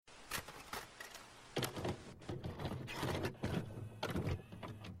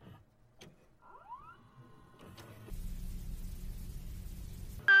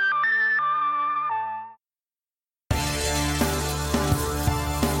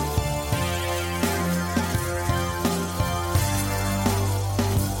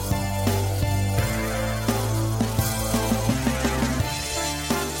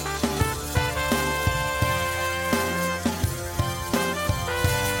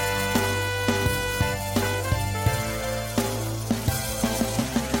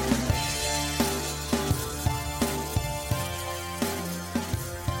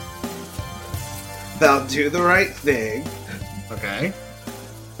Thou do the right thing. Okay.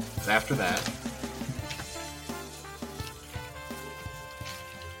 It's after that.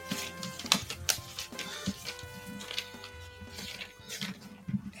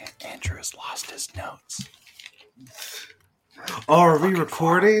 Andrew has lost his notes. Oh, are we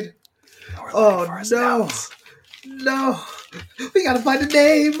recording? Oh, no. Notes. No. We gotta find a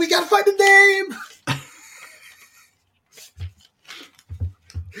name. We gotta find a name.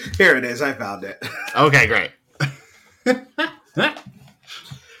 Here it is. I found it. Okay, great. All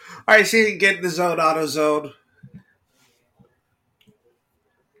right, see, get in the zone, auto zone.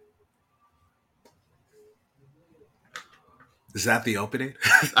 Is that the opening?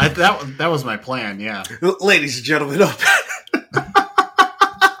 That was my plan, yeah. Ladies and gentlemen,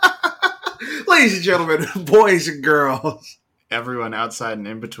 ladies and gentlemen, boys and girls, Everyone outside and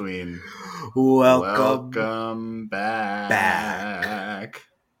in between. welcome back.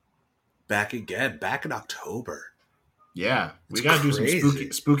 back again, back in October. Yeah, we It's gotta do some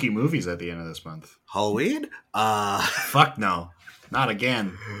crazy. spooky movies at the end of this month. Halloween? Fuck no. Not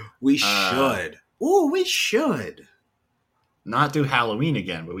again. We should. Ooh, we should. Not do Halloween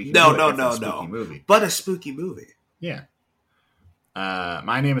again, but we can No, do a different spooky movie. But a spooky movie. Yeah.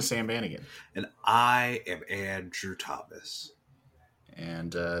 My name is Sam Bannigan. And I am Andrew Thomas.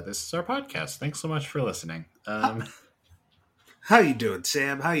 And this is our podcast. Thanks so much for listening. How you doing,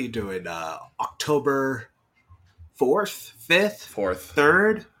 Sam? How you doing? October 4th, 5th, 4th.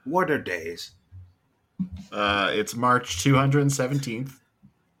 3rd? What are days? It's March 217th.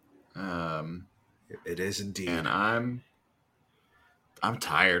 It is indeed. And I'm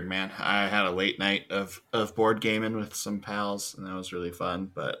tired, man. I had a late night of board gaming with some pals, and that was really fun.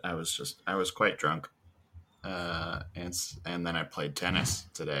 But I was quite drunk, and then I played tennis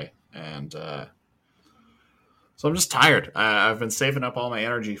today, and so I'm just tired. I've been saving up all my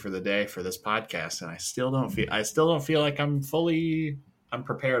energy for the day for this podcast, and I still don't feel like I'm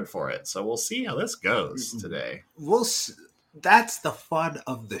prepared for it. So we'll see how this goes today. That's the fun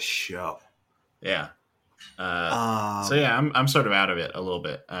of the show. Yeah. So yeah, I'm sort of out of it a little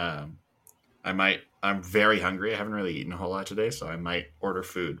bit. I'm very hungry. I haven't really eaten a whole lot today, so I might order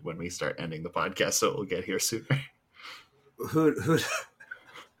food when we start ending the podcast, so it will get here sooner.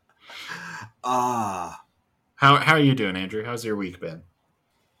 How are you doing, Andrew? How's your week been?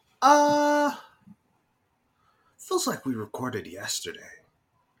 Feels like we recorded yesterday.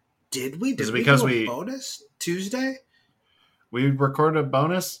 Did we? Is it Did because we do a bonus Tuesday? We recorded a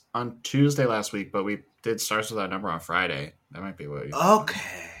bonus on Tuesday last week, but we did Starts With That Number on Friday. That might be what you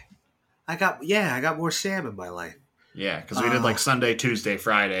Okay. I got more Sam in my life. Yeah, because we did like Sunday, Tuesday,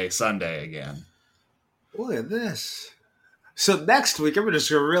 Friday, Sunday again. Look at this. So next week, I'm just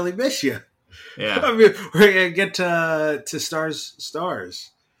going to really miss you. Yeah. I mean, we're going to get to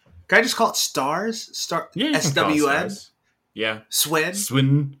Stars. Can I just call it Stars? Yeah, you can call it SWN? Stars. Yeah. Swin?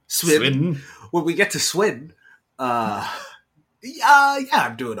 Swin. When we get to Swin, yeah,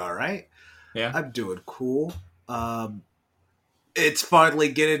 I'm doing all right. Yeah. I'm doing cool. It's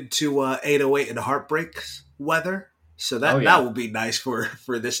finally getting to 808 and Heartbreaks weather, so that will be nice for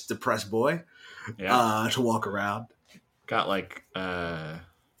this depressed boy to walk around. Got like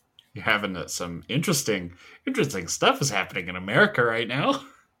you're having some interesting stuff is happening in America right now.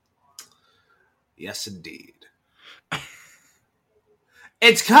 Yes, indeed.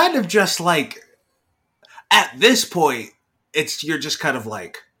 It's kind of just like at this point, you're just kind of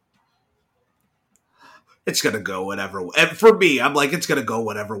like, it's going to go whatever. And for me, I'm like, it's going to go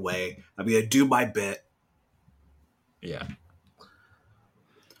whatever way. I'm going to do my bit. Yeah.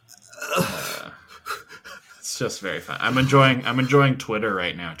 It's just very fun. I'm enjoying Twitter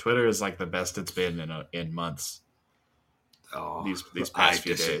right now. Twitter is like the best it's been in months. Oh, these past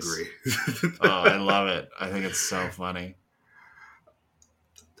few days. Oh, I love it. I think it's so funny.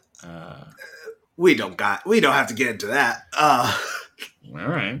 We don't have to get into that. All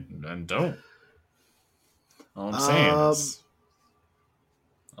right, then don't. All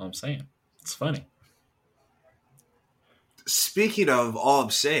I'm saying, it's funny. Speaking of all I'm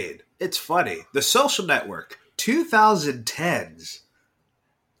saying, it's funny. The Social Network, 2010s.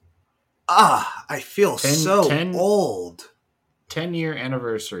 I feel old. 10-year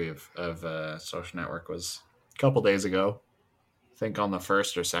anniversary of Social Network was a couple days ago. I think on the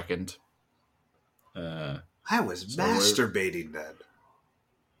 1st or 2nd. I was masturbating then.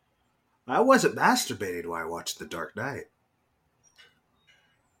 I wasn't masturbating when I watched The Dark Knight.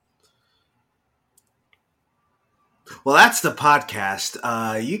 Well, that's the podcast.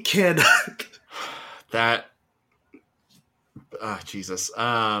 You can... that... Oh, Jesus.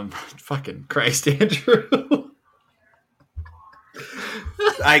 Fucking Christ, Andrew.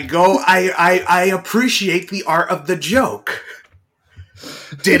 I appreciate the art of the joke.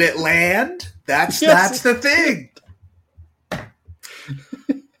 Did it land? That's the thing.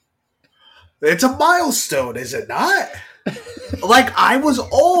 It's a milestone, is it not? Like, I was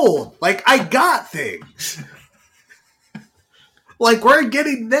old. Like, I got things. Like, we're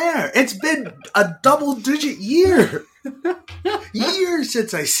getting there. It's been a double-digit year. Years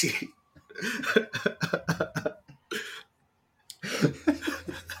since I see.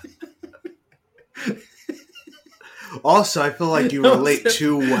 Also, I feel like you relate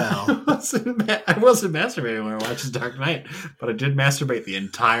too well. I wasn't masturbating when I watched Dark Knight, but I did masturbate the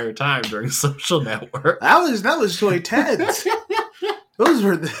entire time during Social Network. That was 2010s. Those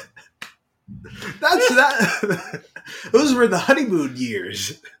were the those were the honeymoon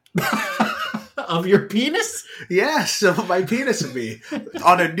years. Of your penis? Yes, of my penis and me.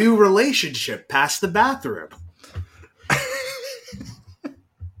 On a new relationship past the bathroom.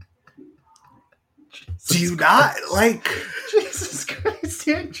 Do you not like? Jesus Christ,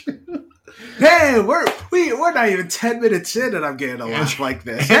 Andrew! Hey, we're not even 10 minutes in, and I'm getting a laugh like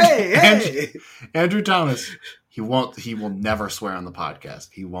this. Hey, Andrew Thomas. He will never swear on the podcast.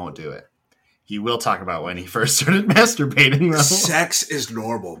 He won't do it. He will talk about when he first started masturbating, though. Sex is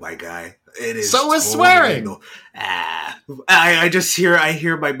normal, my guy. It is. So is swearing. I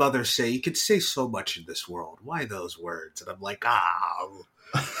hear my mother say, "You can say so much in this world. Why those words?" And I'm like,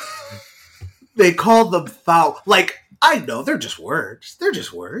 They call them foul. Like, I know they're just words. They're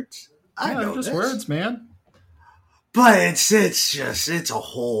just words. I know just words, man. But it's a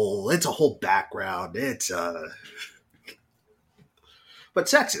whole background. But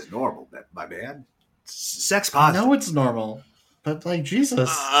sex is normal, my man. Sex positive. I know it's normal, but like Jesus.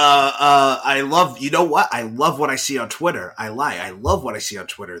 I love. You know what? I love what I see on Twitter. I lie. I love what I see on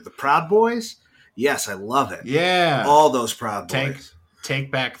Twitter. The Proud Boys. Yes, I love it. Yeah, all those Proud Boys.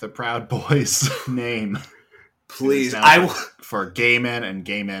 Take back the Proud Boys name, please. For gay men and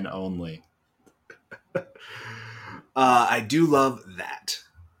gay men only. I do love that.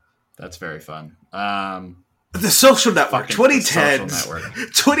 That's very fun. The Social Network, 2010s.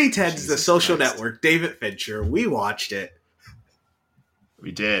 2010s, The Social Network. David Fincher. We watched it.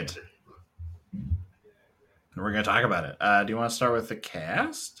 We did. And we're going to talk about it. Do you want to start with the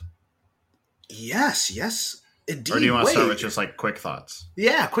cast? Yes, indeed. Or do you want to start with just like quick thoughts?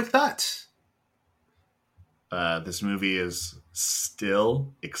 Yeah, quick thoughts. This movie is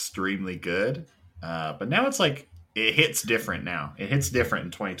still extremely good, but now it's like it hits different now. It hits different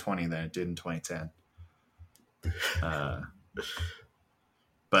in 2020 than it did in 2010.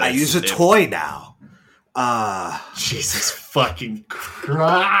 But I use a toy now. Jesus fucking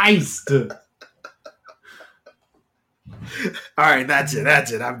Christ! All right, that's it.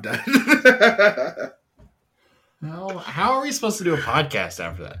 I'm done. How are we supposed to do a podcast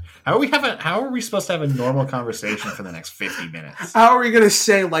after that? How are we supposed to have a normal conversation for the next 50 minutes? How are we going to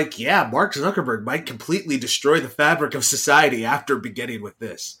say, like, yeah, Mark Zuckerberg might completely destroy the fabric of society after beginning with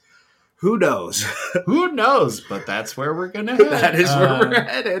this? Who knows? Who knows? But that's where we're going to head. That is where we're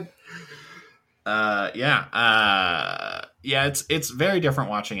headed. Yeah, it's very different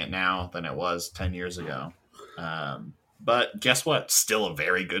watching it now than it was 10 years ago. But guess what? Still a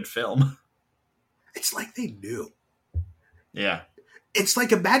very good film. It's like they knew. Yeah. It's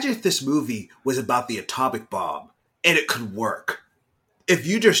like, imagine if this movie was about the atomic bomb and it could work. If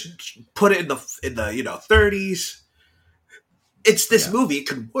you just put it in the 30s, it's this movie. It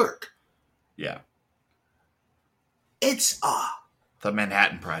could work. Yeah. It's The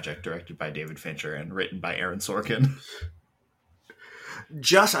Manhattan Project, directed by David Fincher and written by Aaron Sorkin.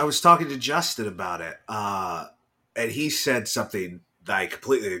 I was talking to Justin about it, and he said something that I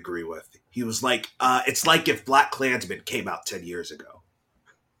completely agree with. He was like, it's like if Black Klansman came out 10 years ago.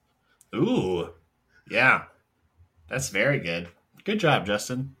 Ooh. Yeah. That's very good. Good job,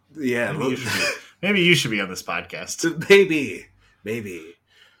 Justin. Yeah. Maybe you should be on this podcast. Maybe.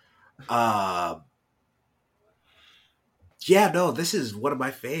 Yeah, no, this is one of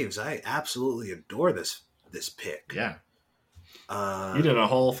my faves. I absolutely adore this pick. Yeah. You did a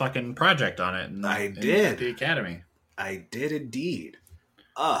whole fucking project on it. I did. At the Academy. I did indeed.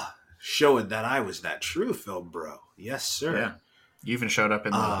 Showing that I was that true film bro. Yes, sir. Yeah. You even showed up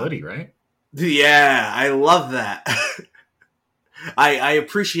in the hoodie, right? Yeah, I love that. I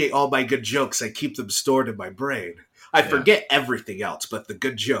appreciate all my good jokes. I keep them stored in my brain. I forget everything else, but the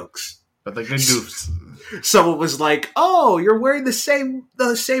good jokes. But the good goofs. Someone was like, "Oh, you're wearing the same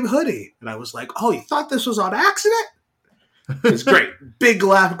hoodie," and I was like, "Oh, you thought this was on accident?" It was great. Big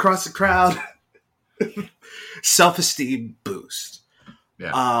laugh across the crowd. Self-esteem boost.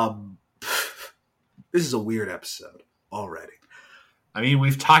 Yeah. This is a weird episode already. I mean,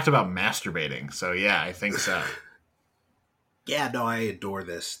 we've talked about masturbating, so yeah, I think so. Yeah, no, I adore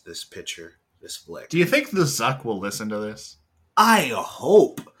this picture, this flick. Do you think the Zuck will listen to this? I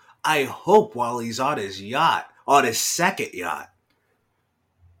hope. I hope while he's on his yacht, on his second yacht.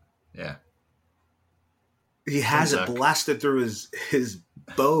 Yeah. He has it blasted through his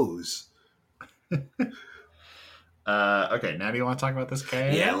bows. Okay, now do you want to talk about this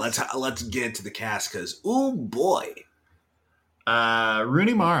cast? Yeah, let's get into the cast because, oh boy.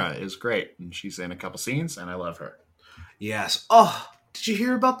 Rooney Mara is great, and she's in a couple scenes, and I love her. Yes. Oh, did you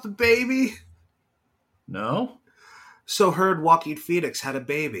hear about the baby? No? So her and Joaquin Phoenix had a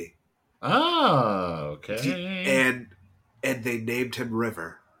baby. Oh, okay. And they named him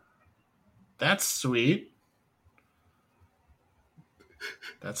River. That's sweet.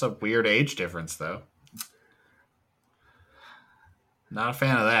 That's a weird age difference, though. Not a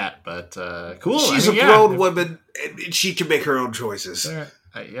fan of that, but cool. She's a grown woman, and she can make her own choices.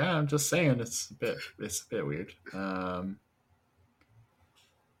 Yeah, I'm just saying it's a bit weird.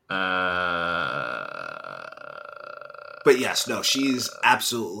 But yes, no, she's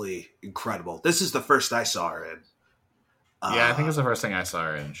absolutely incredible. This is the first I saw her in. Yeah, I think it's the first thing I saw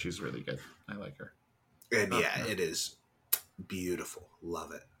her in. She's really good. I like her. And yeah, it is beautiful.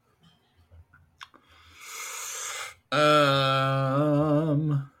 Love it.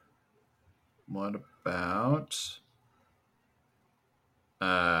 What about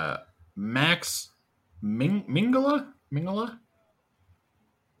Max Minghella?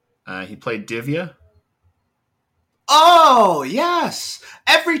 He played Divya. Oh, yes.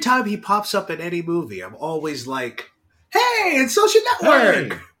 Every time he pops up in any movie, I'm always like, hey, it's Social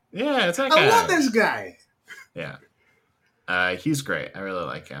Network. Hey. Yeah, it's that guy. I love this guy. Yeah. He's great. I really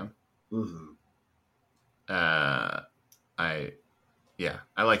like him. Mm-hmm. I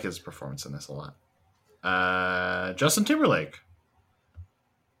like his performance in this a lot. Justin Timberlake.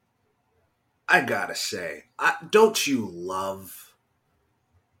 I gotta say, don't you love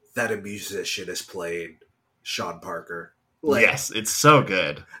that a musician is playing Sean Parker? Like, yes, it's so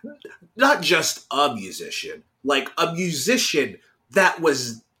good. Not just a musician, like a musician that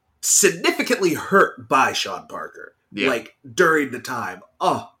was significantly hurt by Sean Parker. Yeah. Like during the time.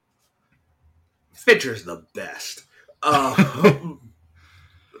 Oh, Fincher's the best.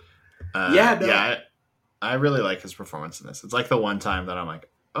 Yeah, I really like his performance in this. It's like the one time that I'm like,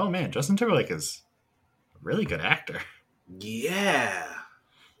 oh man, Justin Timberlake is a really good actor. Yeah.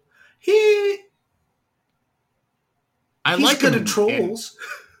 He's like good at Trolls.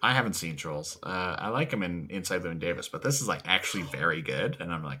 I haven't seen Trolls. I like him in Inside Llewyn Davis, but this is like actually very good,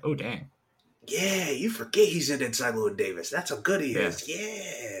 and I'm like, oh dang. Yeah, you forget he's in Inside Llewyn Davis. That's how good he is.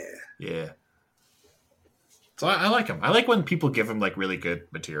 Yeah. So I like him. I like when people give him like really good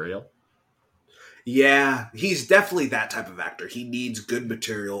material. Yeah, he's definitely that type of actor. He needs good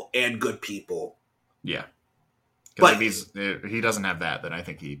material and good people. Yeah. Because if he doesn't have that, then I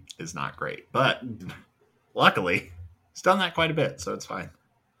think he is not great. But luckily, he's done that quite a bit, so it's fine.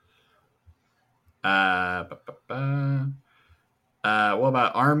 What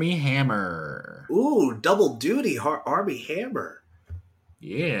about Armie Hammer? Ooh, double duty, Armie Hammer.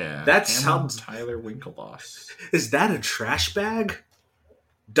 Yeah, that sounds Tyler Winklevoss. Is that a trash bag?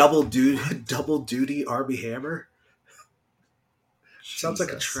 Double duty Armie Hammer. Jesus. Sounds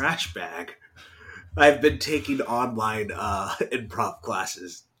like a trash bag. I've been taking online improv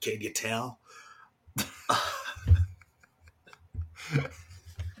classes. Can you tell?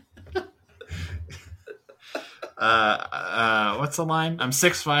 What's the line? I'm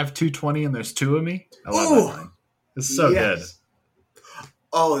 6'5", 220, and there's two of me. I love that line. It's so good.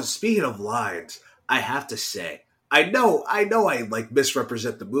 Oh, speaking of lines, I have to say, I know I like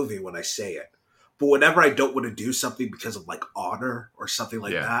misrepresent the movie when I say it, but whenever I don't want to do something because of like honor or something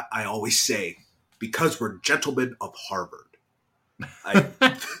like that, I always say, because we're gentlemen of Harvard.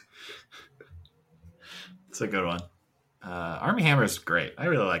 It's a good one. Armie Hammer is great. I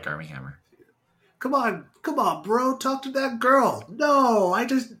really like Armie Hammer. Come on, bro. Talk to that girl. No,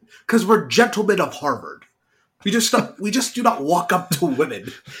 because we're gentlemen of Harvard. We just do not walk up to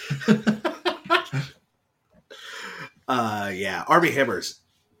women. Yeah, Armie Hammer's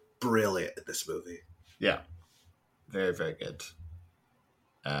brilliant in this movie. Yeah, very, very good.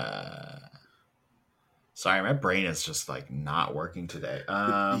 Sorry, my brain is just like not working today.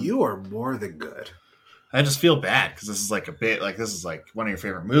 You are more than good. I just feel bad because this is like this is like one of your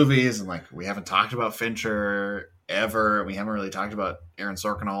favorite movies, and like we haven't talked about Fincher ever. We haven't really talked about Aaron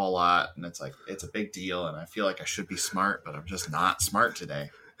Sorkin a whole lot, and it's like it's a big deal, and I feel like I should be smart, but I'm just not smart today.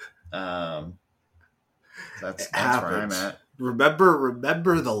 That's where I'm at.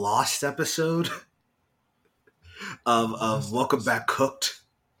 Remember the Lost episode? of Welcome Back Cooked.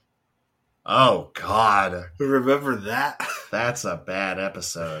 Oh God, Remember that? that's a bad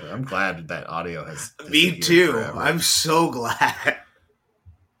episode. I'm glad that audio has. Me too. Forever. I'm so glad.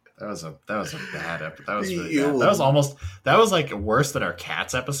 That was a bad episode. That was really You- bad. That was like worse than our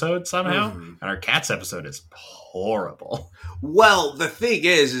Cats episode somehow. Mhm. And our Cats episode is horrible. Well, the thing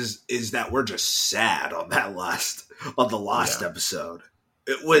is that we're just sad on the last episode.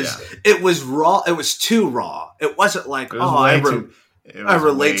 It was raw. It was too raw. It wasn't like, I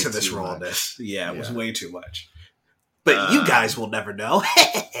relate to this rawness. Yeah, it was way too much. But you guys will never know.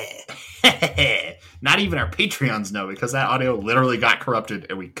 Not even our Patreons know, because that audio literally got corrupted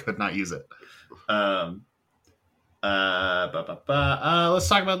and we could not use it. Let's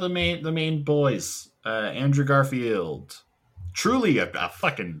talk about the main boys. Andrew Garfield, truly a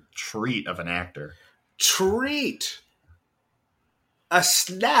fucking treat of an actor. Treat. A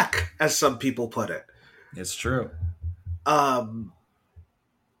snack, as some people put it. It's true.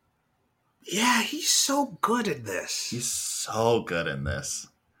 Yeah, he's so good in this. He's so good in this.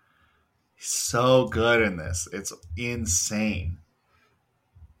 He's so good in this. It's insane.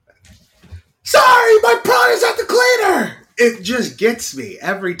 Sorry, my prod is at the cleaner. It just gets me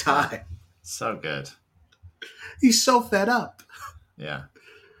every time. So good. He's so fed up. Yeah.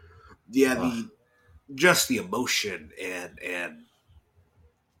 Yeah, just the emotion and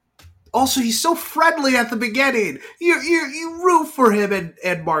also he's so friendly at the beginning. You root for him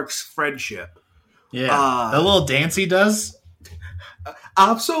and Mark's friendship. Yeah. The little dance he does.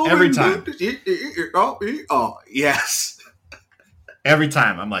 I'm so every time. Oh, yes. Every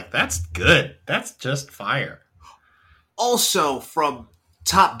time. I'm like, that's good. That's just fire. Also, from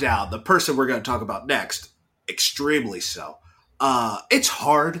top down, the person we're going to talk about next, extremely so. It's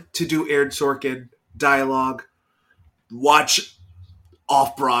hard to do Aaron Sorkin dialogue. Watch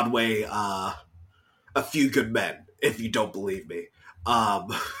off-Broadway A Few Good Men, if you don't believe me.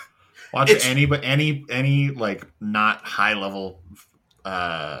 Watch any like not high-level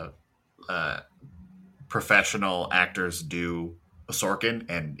professional actors do a Sorkin,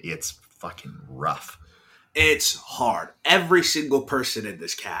 and it's fucking rough. It's hard. Every single person in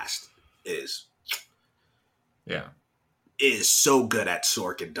this cast is so good at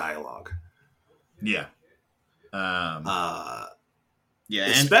Sorkin dialogue. Yeah. Yeah,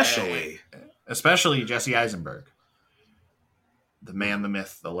 especially Jesse Eisenberg, the man, the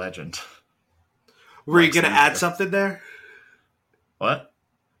myth, the legend. Were you going to add something there? What?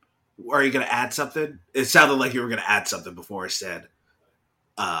 Are you going to add something? It sounded like you were going to add something before I said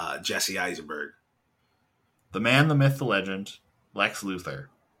Jesse Eisenberg. The man, the myth, the legend, Lex Luthor,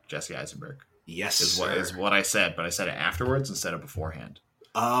 Jesse Eisenberg. Yes, is what I said, but I said it afterwards instead of beforehand.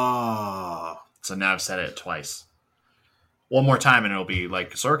 Oh. So now I've said it twice. One more time, and it'll be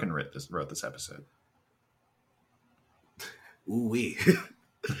like Sorkin wrote this episode. Ooh-wee.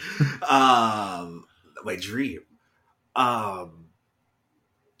 My dream.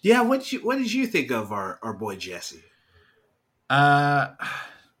 Yeah, what did you think of our boy Jesse?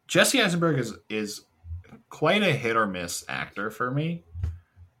 Jesse Eisenberg is quite a hit or miss actor for me.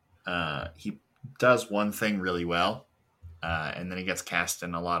 He does one thing really well, and then he gets cast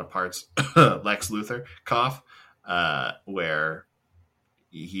in a lot of parts. Lex Luthor, cough, where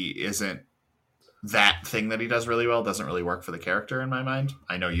he isn't that thing that he does really well. Doesn't really work for the character in my mind.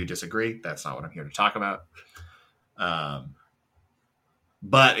 I know you disagree. That's not what I'm here to talk about.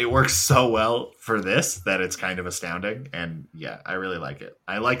 But it works so well for this that it's kind of astounding. And yeah, I really like it.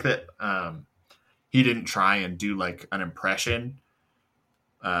 I like that he didn't try and do like an impression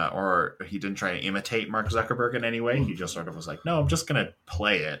or he didn't try to imitate Mark Zuckerberg in any way. He just sort of was like, no, I'm just going to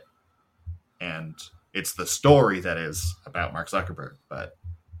play it. And it's the story that is about Mark Zuckerberg. But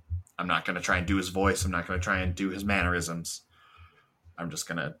I'm not going to try and do his voice. I'm not going to try and do his mannerisms. I'm just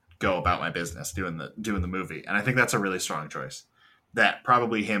going to go about my business doing the movie. And I think that's a really strong choice that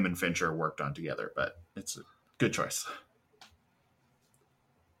probably him and Fincher worked on together, but it's a good choice.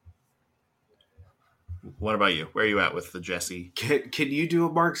 What about you? Where are you at with the Jesse? Can you do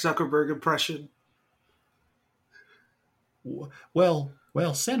a Mark Zuckerberg impression? Well,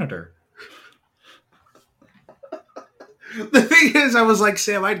 Senator. The thing is, I was like,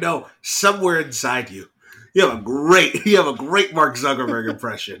 Sam, I know somewhere inside you have a great Mark Zuckerberg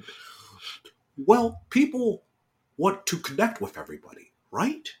impression. Well, people want to connect with everybody,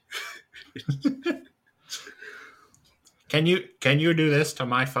 right? Can you do this to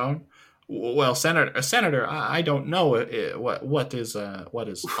my phone? Well, Senator, I don't know what is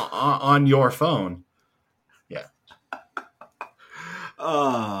on your phone. Yeah.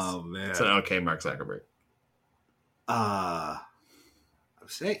 Oh man, it's an okay Mark Zuckerberg. I'm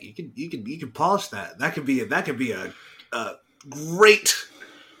Say you can polish that. That could be a great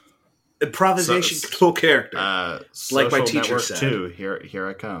improvisational character. Like my teacher Network said. 2, here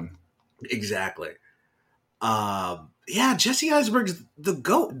I come. Exactly. Yeah, Jesse Eisenberg's the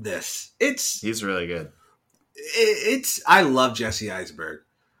GOAT in this. He's really good. I love Jesse Eisenberg.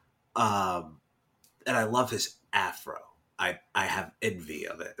 And I love his afro. I have envy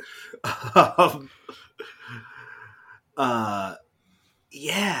of it.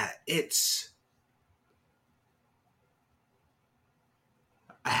 Yeah,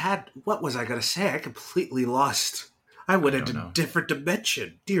 what was I going to say? I completely lost. I went into a different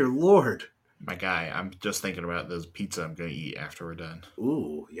dimension. Dear Lord. My guy, I'm just thinking about this pizza I'm going to eat after we're done.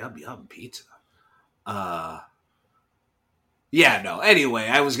 Ooh, yum, yum, pizza. Yeah, no. Anyway,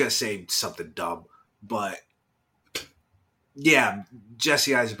 I was going to say something dumb, but yeah,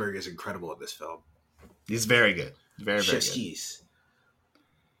 Jesse Eisenberg is incredible in this film. He's very good. Very, very good. He's.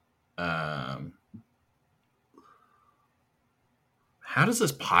 How does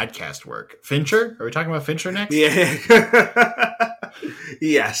this podcast work? Fincher? Are we talking about Fincher next? Yeah.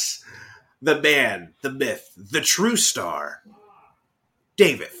 Yes. The man, the myth, the true star,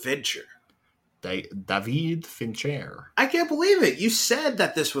 David Fincher. David Fincher. I can't believe it. You said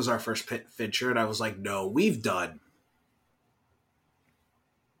that this was our first Fincher, and I was like, no, we've done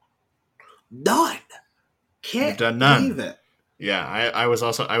none. Can't believe it. Yeah, I was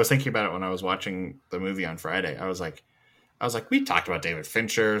thinking about it when I was watching the movie on Friday. I was like, we talked about David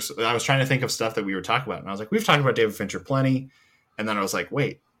Fincher. So I was trying to think of stuff that we were talking about, and I was like, we've talked about David Fincher plenty. And then I was like,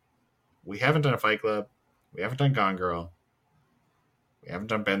 wait, we haven't done a Fight Club. We haven't done Gone Girl. We haven't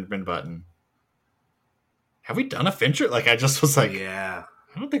done Benjamin Button. Have we done a Fincher? Like, I just was like, yeah,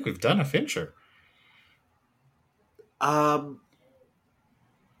 I don't think we've done a Fincher.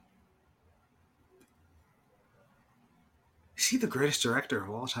 Is he the greatest director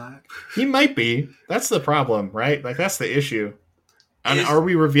of all time? He might be. That's the problem, right? Like, that's the issue. And are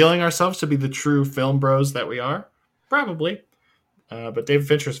we revealing ourselves to be the true film bros that we are? Probably. But David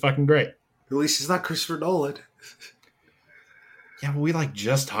Fincher is fucking great. At least he's not Christopher Nolan. Yeah, but we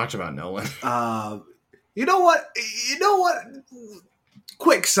just talked about Nolan. You know what?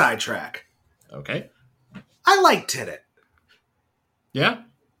 Quick sidetrack. Okay. I like Tenet. Yeah?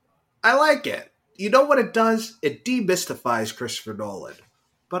 I like it. You know what it does? It demystifies Christopher Nolan.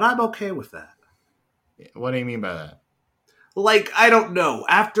 But I'm okay with that. What do you mean by that? Like, I don't know.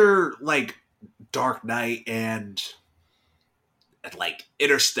 After, like, Dark Knight and like,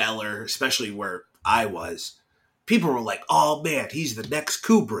 Interstellar, especially where I was, people were like, oh, man, he's the next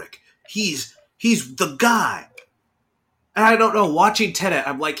Kubrick. He's the guy. And I don't know, watching Tenet,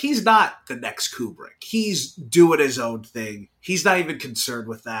 I'm like, he's not the next Kubrick. He's doing his own thing. He's not even concerned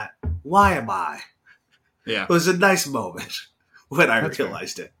with that. Why am I? Yeah. It was a nice moment when I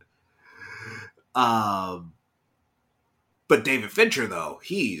realized it. But David Fincher, though,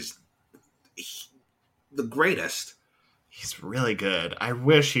 he's the greatest. He's really good. I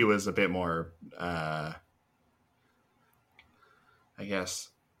wish he was a bit more, I guess,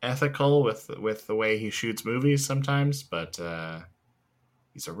 ethical with the way he shoots movies sometimes, but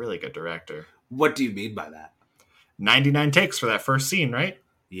he's a really good director. What do you mean by that? 99 takes for that first scene, right?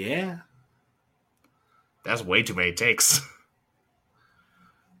 Yeah. That's way too many takes.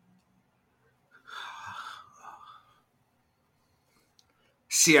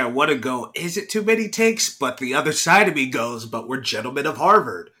 See, I want to go, is it too many takes? But the other side of me goes, but we're gentlemen of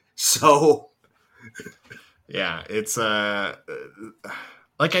Harvard. So... Yeah, it's like,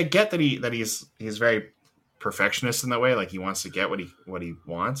 I get that he's very perfectionist in that way. Like, he wants to get what he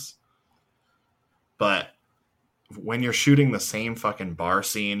wants. But when you're shooting the same fucking bar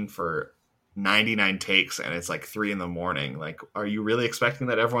scene for 99 takes and it's like 3 a.m, like, are you really expecting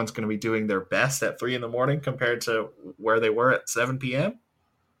that everyone's going to be doing their best at 3 a.m. compared to where they were at 7 p.m?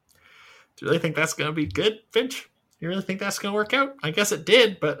 Do you really think that's going to be good, Finch? You really think that's going to work out? I guess it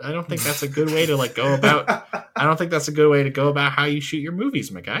did, but I don't think that's a good way to go about. I don't think that's a good way to go about how you shoot your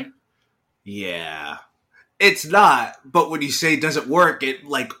movies, my guy. Yeah, it's not. But when you say it doesn't work, it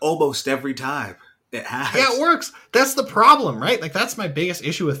almost every time it has. Yeah, it works. That's the problem, right? Like, that's my biggest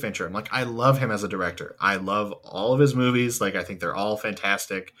issue with Fincher. I'm like, I love him as a director. I love all of his movies. Like, I think they're all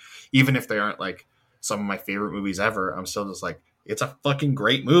fantastic, even if they aren't like some of my favorite movies ever. I'm still just like, it's a fucking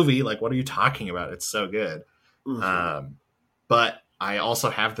great movie. Like, what are you talking about? It's so good. Mm-hmm. But I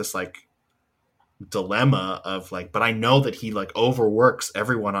also have this dilemma of but I know that he overworks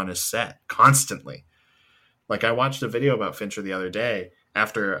everyone on his set constantly. Like, I watched a video about Fincher the other day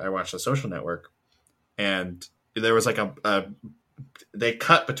after I watched The Social Network, and there was a they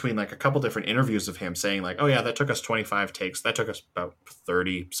cut between like a couple different interviews of him saying like, oh yeah, that took us 25 takes. That took us about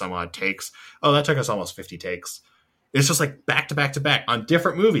 30 some odd takes. Oh, that took us almost 50 takes. It's just like back to back to back on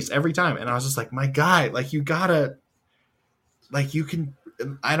different movies every time. And I was just like, my guy, like you gotta, like you can,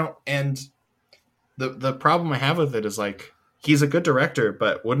 I don't, and the problem I have with it is like, he's a good director,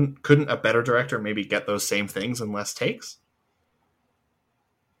 but couldn't a better director maybe get those same things in less takes?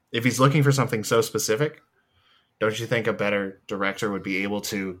 If he's looking for something so specific, don't you think a better director would be able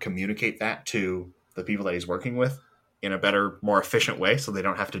to communicate that to the people that he's working with in a better, more efficient way so they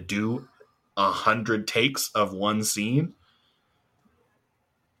don't have to do 100 takes of one scene?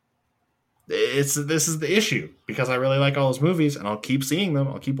 This is the issue, because I really like all his movies and I'll keep seeing them,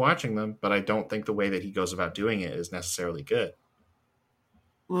 I'll keep watching them, but I don't think the way that he goes about doing it is necessarily good.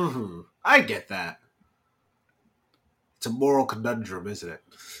 Mm-hmm. I get that. It's a moral conundrum, isn't it?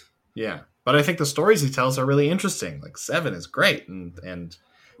 Yeah, but I think the stories he tells are really interesting. Like Seven is great, and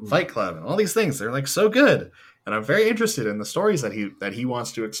Fight Club and all these things, they're like so good, and I'm very interested in the stories that he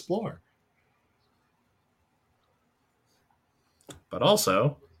wants to explore. But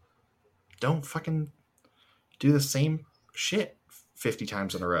also, don't fucking do the same shit 50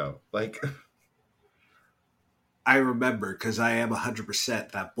 times in a row. Like, I remember, because I am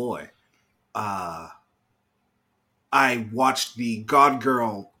 100% that boy. I watched the Gone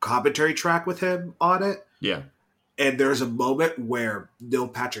Girl commentary track with him on it. yeah. And there's a moment where Neil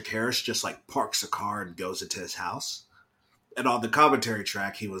Patrick Harris just like parks a car and goes into his house. And on the commentary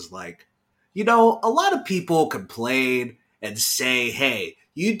track, he was like, you know, a lot of people complain and say, hey,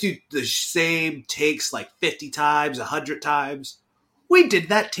 you do the same takes like 50 times, 100 times. We did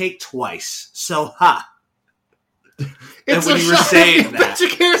that take twice. So, It's when a you were shot saying of that,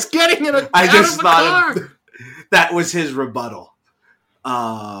 Patrick Harris getting in a I out just of a thought car. that was his rebuttal.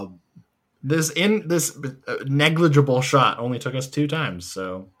 This negligible shot only took us 2 times,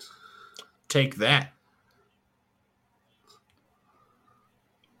 so take that.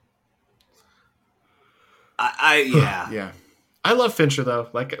 Yeah. Yeah. I love Fincher though.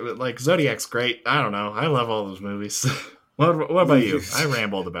 Like Zodiac's great. I don't know. I love all those movies. What about you? I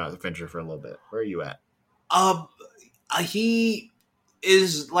rambled about Fincher for a little bit. Where are you at? He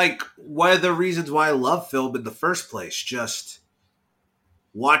is like one of the reasons why I love film in the first place. Just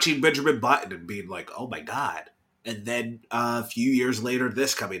watching Benjamin Button and being like, oh my God. And then a few years later,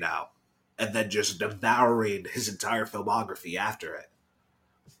 this coming out. And then just devouring his entire filmography after it.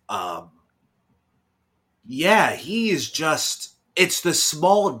 Yeah, he is just, it's the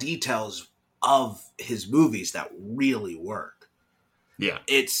small details of his movies that really work. Yeah.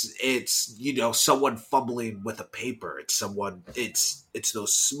 It's you know, someone fumbling with a paper. It's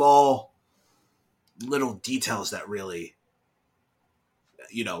those small little details that really,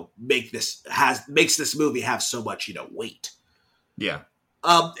 you know, makes this movie have so much, you know, weight. Yeah.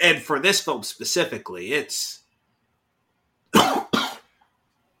 And for this film specifically, it's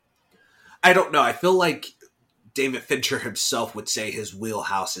I don't know. I feel like David Fincher himself would say his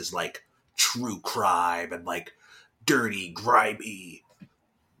wheelhouse is like true crime and like dirty, grimy,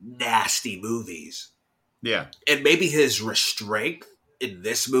 nasty movies. Yeah. And maybe his restraint in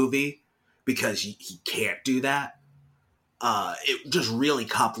this movie, because he can't do that, it just really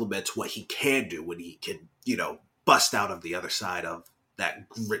complements what he can do when he can, you know, bust out of the other side of that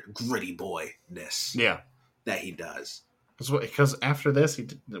gritty boyness. Yeah. That he does. Because after this, he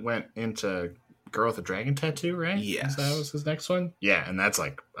went into Girl with a Dragon Tattoo, right? Yes. That was his next one? Yeah, and that's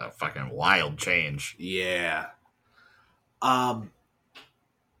like a fucking wild change. Yeah. Also,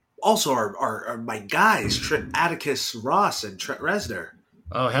 our my guys, Trent Atticus Ross and Trent Reznor.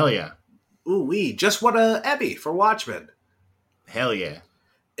 Oh, hell yeah. Ooh, we just won an Emmy for Watchmen. Hell yeah.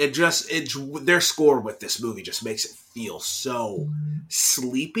 Their score with this movie just makes it feel so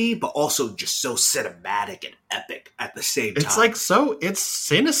sleepy, but also just so cinematic and epic at the same time. It's like it's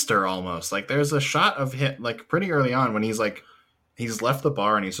sinister almost. Like there's a shot of him like pretty early on when he's left the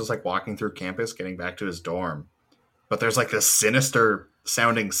bar and he's just like walking through campus getting back to his dorm. But there's like this sinister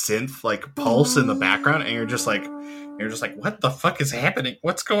sounding synth like pulse in the background, and you're just like, what the fuck is happening?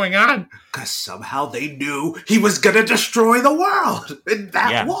 What's going on? Because somehow they knew he was gonna destroy the world in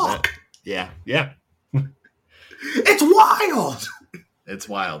that walk. Yeah. It's wild. It's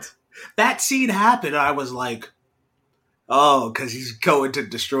wild. That scene happened, and I was like, oh, because he's going to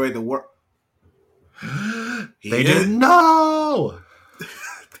destroy the world. They didn't know.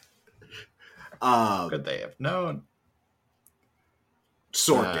 Could they have known?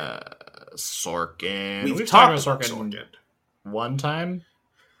 Sorkin. We've talked about Sorkin one time?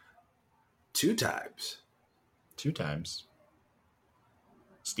 2 times. 2 times.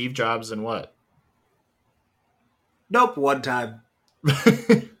 Steve Jobs and what? Nope, 1 time.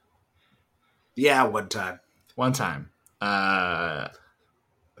 Yeah, one time. One time. Man,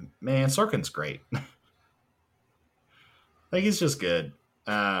 Sorkin's great. Like, he's just good.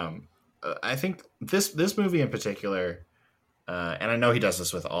 I think this movie in particular, and I know he does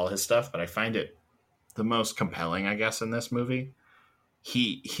this with all his stuff, but I find it the most compelling, I guess, in this movie.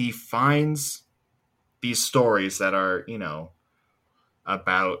 He finds these stories that are,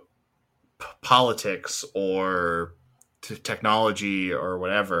 about politics or technology or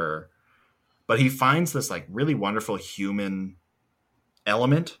whatever, but he finds this like really wonderful human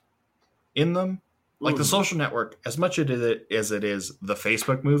element in them. Like The Social Network, as much as it is the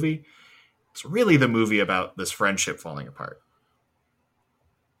Facebook movie, it's really the movie about this friendship falling apart.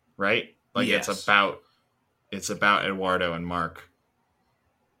 Right? Like, Yes. it's about Eduardo and Mark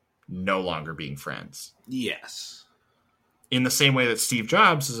no longer being friends. Yes. In the same way that Steve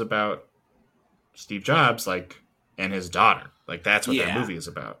Jobs is about Steve Jobs, like, and his daughter. Like, that's what that movie is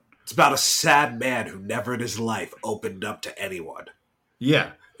about. It's about a sad man who never in his life opened up to anyone.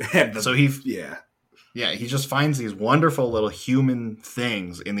 Yeah. So he just finds these wonderful little human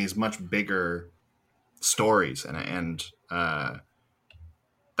things in these much bigger stories, and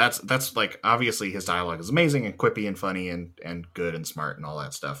that's like, obviously his dialogue is amazing and quippy and funny and good and smart and all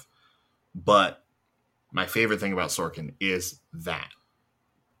that stuff. But my favorite thing about Sorkin is that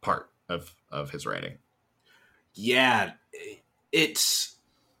part of his writing. Yeah,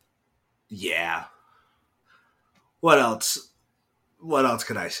 What else? What else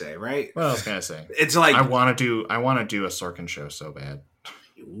can I say, right? What else can I say? It's like I want to do a Sorkin show so bad.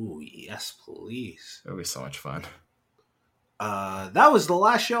 Ooh, yes, please. It would be so much fun. That was the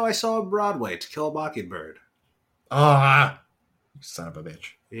last show I saw on Broadway, To Kill a Mockingbird. Ah, you son of a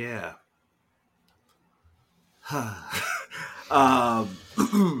bitch. Yeah.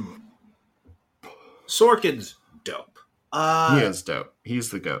 Sorkin's dope. He is dope. He's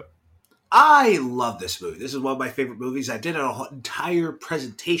the GOAT. I love this movie. This is one of my favorite movies. I did an entire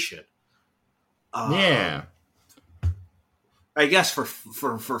presentation. Yeah. I guess for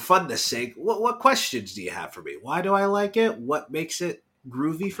funness sake, what questions do you have for me? Why do I like it? What makes it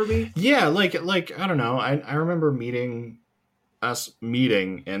groovy for me? Yeah, like I don't know. I remember us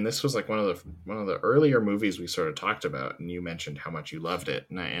meeting, and this was like one of the earlier movies we sort of talked about, and you mentioned how much you loved it,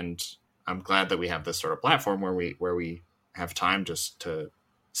 and I'm glad that we have this sort of platform where we have time just to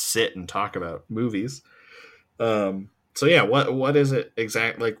sit and talk about movies. So yeah, what is it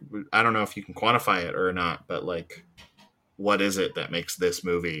exactly? Like, I don't know if you can quantify it or not, but like, what is it that makes this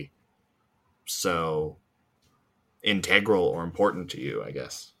movie so integral or important to you, I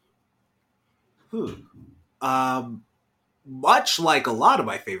guess? Much like a lot of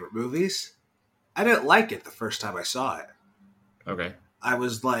my favorite movies, I didn't like it the first time I saw it. Okay. I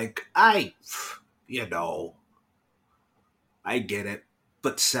was like, I get it,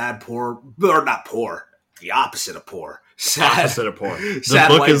 but sad, poor, or not poor, the opposite of poor. Sad, opposite of poor. The sad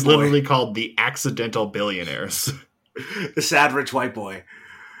book white is boy. literally called The Accidental Billionaires. The sad rich white boy.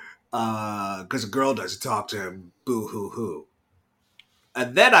 Because a girl doesn't talk to him, boo hoo hoo.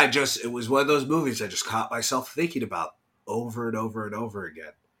 And then it was one of those movies I just caught myself thinking about over and over and over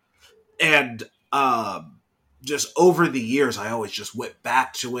again. And just over the years, I always just went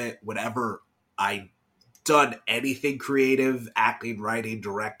back to it whenever I done anything creative, acting, writing,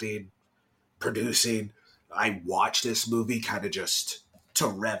 directing, producing. I watched this movie kind of just to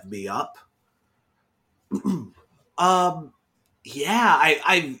rev me up. Yeah,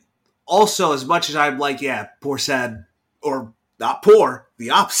 I also, as much as I'm like, yeah, poor, sad, or not poor, the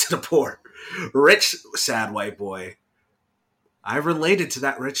opposite of poor, rich, sad white boy. I related to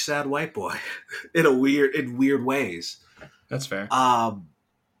that rich, sad white boy in weird ways. That's fair.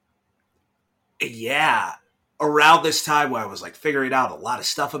 Yeah, around this time where I was like figuring out a lot of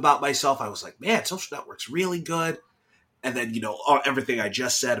stuff about myself, I was like, man, Social Network's really good. And then, everything I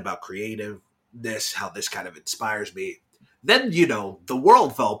just said about creativeness, how this kind of inspires me. Then, the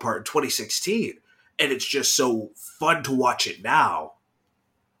world fell apart in 2016, and it's just so fun to watch it now.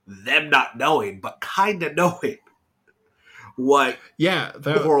 Them not knowing, but kind of knowing what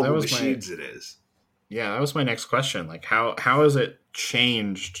horrible machines it is. Yeah, that was my next question. Like, how has it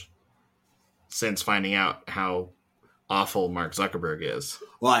changed since finding out how awful Mark Zuckerberg is?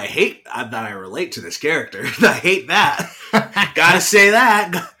 Well, I hate that I relate to this character. I hate that. Gotta say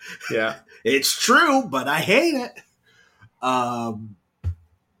that. Yeah. It's true, but I hate it. I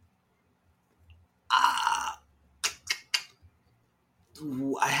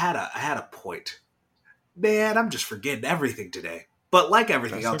had a point. Man, I'm just forgetting everything today. But like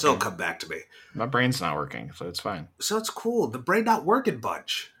everything else, it'll come back to me. My brain's not working, so it's fine. So it's cool. The brain not working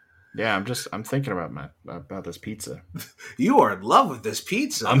bunch. Yeah, I'm thinking about this pizza. You are in love with this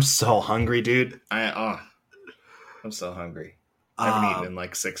pizza. I'm so hungry, dude. I'm so hungry. I haven't eaten in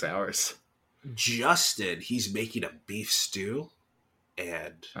like 6 hours. Justin, he's making a beef stew,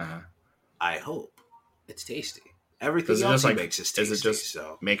 and I hope it's tasty. Everything else he makes is tasty. Is it just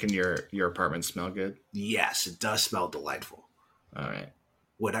making your apartment smell good? Yes, it does smell delightful. All right.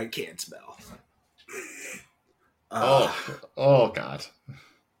 What I can't smell. Oh God.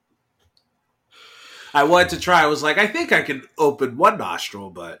 I wanted to try. I was like, I think I can open one nostril,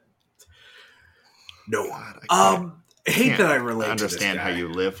 but no. God, I hate that I relate to this understand guy. how you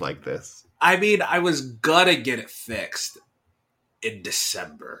live like this. I mean, I was gonna get it fixed in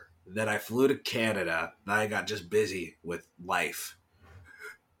December. Then I flew to Canada. Then I got just busy with life.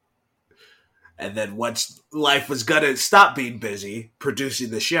 And then once life was gonna stop being busy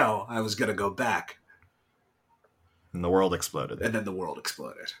producing the show, I was gonna go back. And the world exploded. And then the world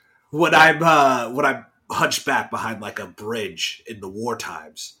exploded. When I'm hunched back behind like a bridge in the war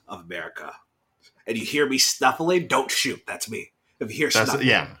times of America, and you hear me snuffling, don't shoot. That's me. If you hear snuffling,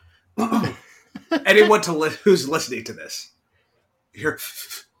 yeah. Anyone who's listening to this, you hear,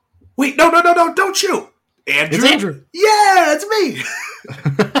 wait, no, don't shoot, Andrew. It's Andrew. Yeah, it's me.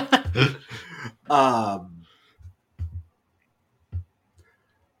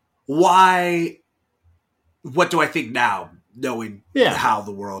 Why? What do I think now, knowing how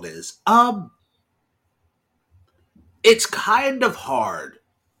the world is? It's kind of hard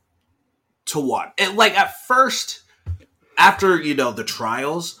to watch. And like at first, after the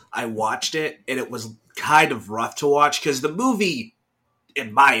trials, I watched it and it was kind of rough to watch because the movie,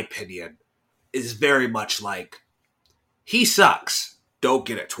 in my opinion, is very much like he sucks. Don't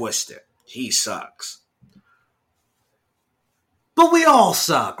get it twisted. He sucks. But we all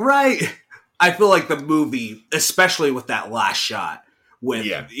suck, right? I feel like the movie, especially with that last shot, when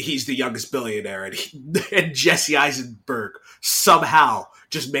he's the youngest billionaire and Jesse Eisenberg somehow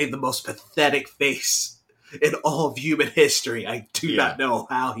just made the most pathetic face in all of human history. I do not know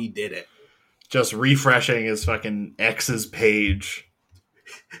how he did it. Just refreshing his fucking ex's page.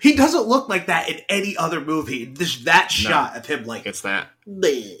 He doesn't look like that in any other movie. That shot of him like... It's that.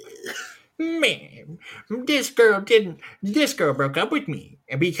 Man, this girl broke up with me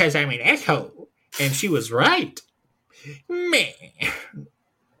because I'm an asshole. And she was right. Man.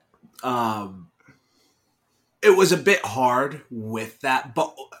 It was a bit hard with that,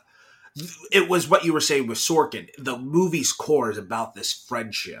 but it was what you were saying with Sorkin. The movie's core is about this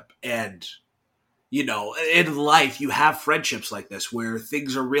friendship. And, in life, you have friendships like this where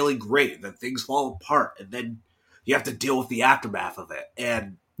things are really great, then things fall apart, and then you have to deal with the aftermath of it.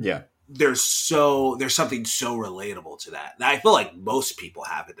 And there's something so relatable to that I feel like most people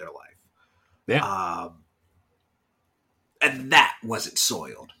have in their life. Yeah. And that wasn't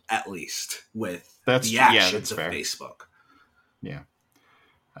soiled, at least, with the actions of Facebook. Yeah.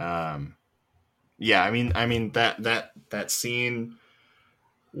 Yeah, I mean that scene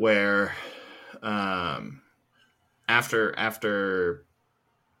where after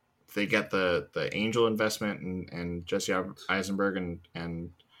they get the angel investment and Jesse Eisenberg and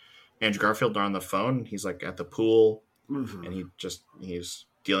Andrew Garfield are on the phone, he's like at the pool and he's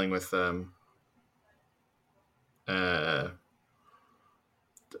dealing with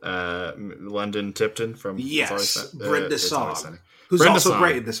London Tipton from Brenda Song, who's also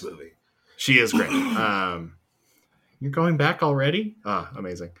great in this movie. She is great. You're going back already?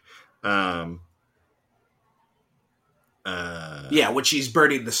 Amazing. When she's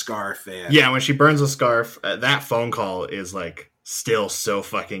burning the scarf. When she burns the scarf, that phone call is like still so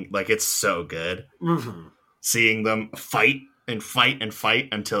fucking like it's so good. Mm-hmm. Seeing them fight and fight and fight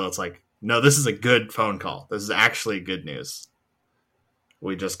until it's like, no, this is a good phone call. This is actually good news.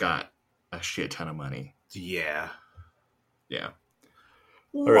 We just got a shit ton of money. Yeah. Yeah.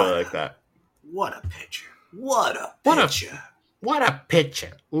 I really like that. What a picture. What a picture. What a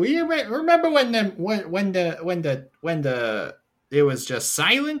picture. You remember when it was just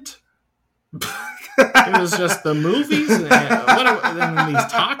silent? It was just the movies and then these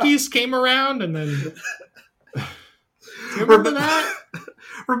talkies came around and then do you remember that?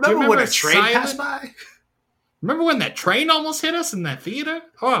 Remember when a train passed by? Remember when that train almost hit us in that theater?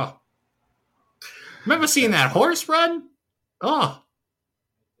 Oh. Remember seeing that horse run? Oh.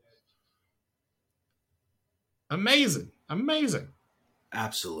 Amazing.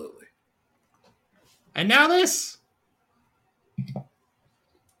 Absolutely. And now this.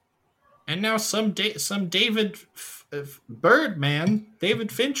 And now some David Birdman, David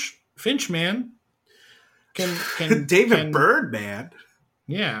Finchman can David Birdman.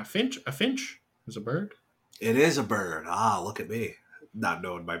 Yeah, a finch is a bird. It is a bird. Look at me. not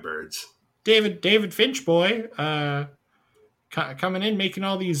knowing my birds. David Finch boy, coming in making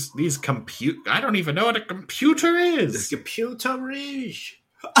all these I don't even know what a computer is. The computer is.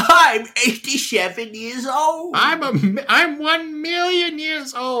 I'm 87 years old. I'm 1 million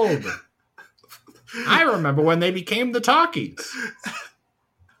years old. I remember when they became the talkies.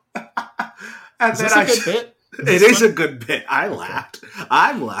 And Is this a good bit? It is a good bit. I laughed.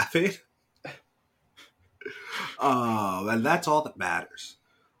 I'm laughing. And that's all that matters.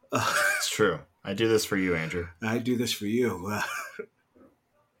 It's true. I do this for you, Andrew. I do this for you.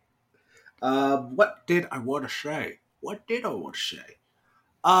 What did I want to say?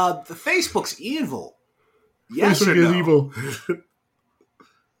 The Facebook's evil. Yes Facebook or no? is evil.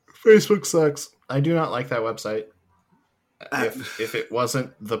 Facebook sucks. I do not like that website. If it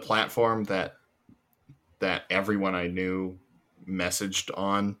wasn't the platform that everyone I knew messaged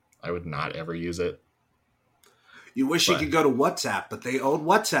on, I would not ever use it. You wish you could go to WhatsApp, but they own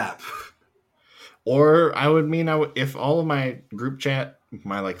WhatsApp. Or if all of my group chat,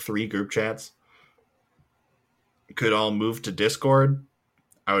 my like 3 group chats, could all move to Discord,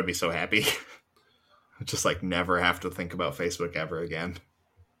 I would be so happy. Just like never have to think about Facebook ever again.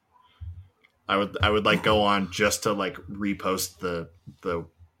 I would like go on just to like repost the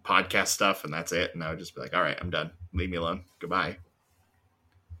podcast stuff, and that's it. And I would just be like, all right, I'm done. Leave me alone. Goodbye.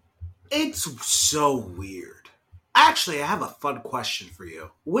 It's so weird. Actually, I have a fun question for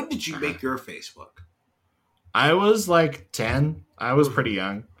you. When did you make your Facebook? I was like 10. I was pretty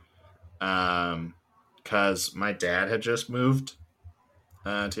young. Because my dad had just moved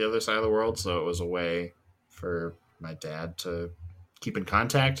to the other side of the world, so it was a way for my dad to keep in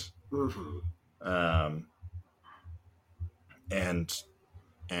contact. Mm-hmm.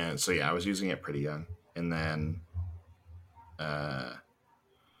 And so yeah, I was using it pretty young, and then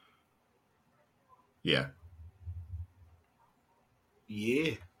yeah.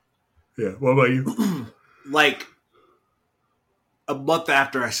 What about you? Like a month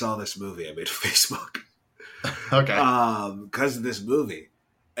after I saw this movie, I made a Facebook. Okay. Because of this movie.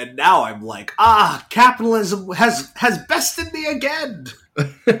 And now I'm like, capitalism has bested me again.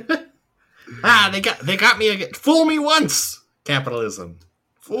 They got me again. Fool me once, capitalism.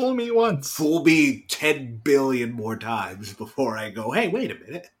 Fool me once. Fool me 10 billion more times before I go, hey, wait a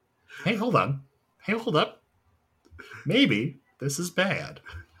minute. Hey, hold on. Hey, hold up. Maybe this is bad.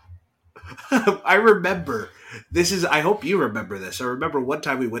 I remember, I hope you remember this. I remember one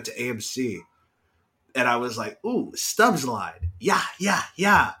time we went to AMC and I was like, ooh, Stubbs line. Yeah.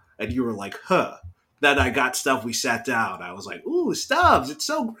 And you were like, huh. Then I got stuff, we sat down. I was like, ooh, Stubbs, it's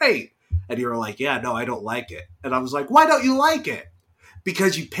so great. And you were like, yeah, no, I don't like it. And I was like, why don't you like it?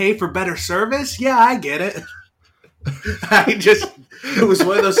 Because you pay for better service? Yeah, I get it. It was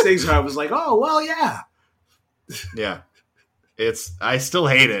one of those things where I was like, oh, well, yeah. Yeah. I still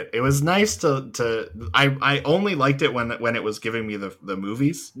hate it. It was nice I only liked it when it was giving me the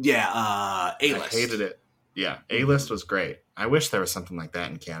movies. Yeah, A-List. I hated it. Yeah, A-List was great. I wish there was something like that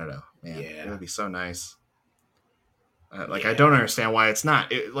in Canada. Man, yeah. It would be so nice. I don't understand why it's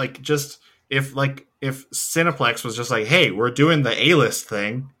not. If Cineplex was just like, hey, we're doing the A-List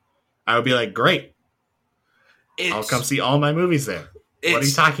thing, I would be like, great. I'll come see all my movies there. What are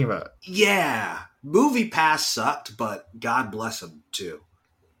you talking about? Yeah. Movie Pass sucked, but God bless them too.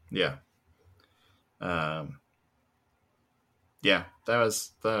 Yeah. Yeah, that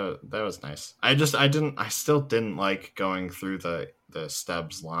was nice. I still didn't like going through the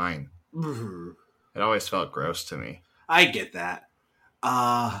Stubbs line. Mm-hmm. It always felt gross to me. I get that.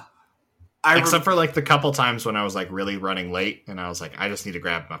 Except for like the couple times when I was like really running late and I was like, I just need to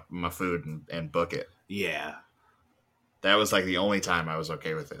grab my food and book it. Yeah. That was like the only time I was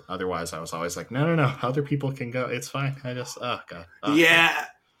okay with it. Otherwise, I was always like, no. Other people can go. It's fine. I just, oh, God. Oh, yeah. God.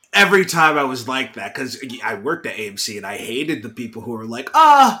 Every time I was like that, because I worked at AMC and I hated the people who were like,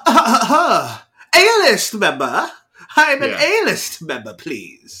 A-list member. I'm an A-list member,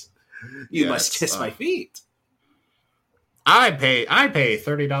 please. You must kiss my feet. I pay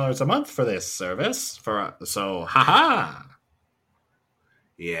 $30 a month for this service. So, haha.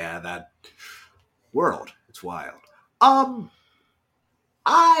 Yeah, that world. It's wild. I'm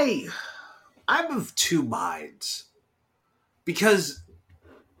of two minds. Because,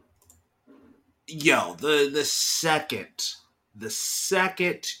 the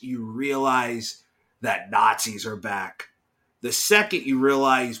second you realize that Nazis are back, the second you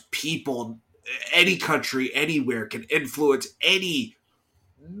realize people, any country, anywhere can influence any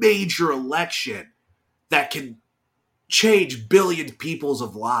major election that can change billion people's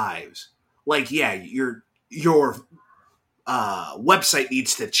of lives. Like, yeah, your website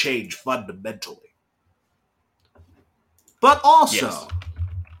needs to change fundamentally. But also, Yes.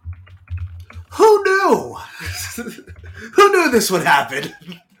 who knew? Who knew this would happen?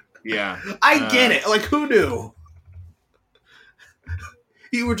 Yeah. I get it. Like, who knew?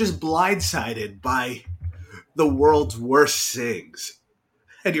 You were just blindsided by the world's worst things.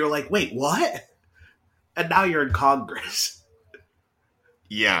 And you're like, wait, what? And now you're in Congress.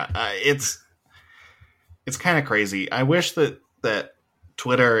 Yeah, it's kind of crazy. I wish that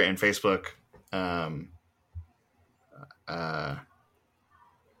Twitter and Facebook, I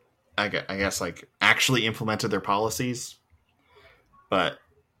guess, like, actually implemented their policies, but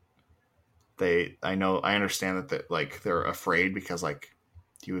I understand that like they're afraid because like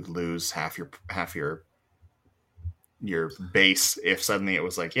you would lose half your base if suddenly it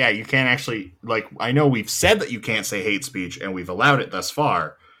was like, yeah, you can't actually, like, I know we've said that you can't say hate speech and we've allowed it thus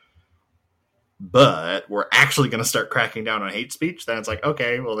far, but we're actually going to start cracking down on hate speech. Then it's like,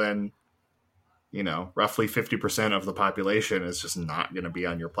 okay, well then, you know, roughly 50% of the population is just not going to be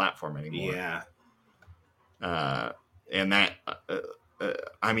on your platform anymore. Yeah. And that,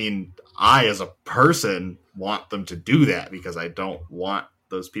 I mean, I as a person want them to do that because I don't want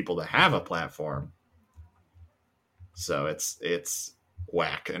those people to have a platform. So it's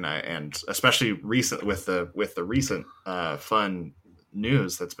whack, and especially recent with the recent fun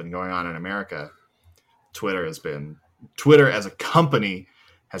news that's been going on in America, Twitter as a company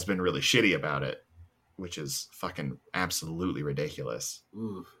has been really shitty about it, which is fucking absolutely ridiculous.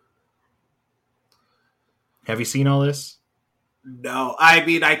 Ooh. Have you seen all this? No, I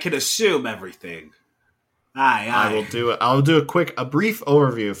mean, I can assume everything. Aye. I'll do a brief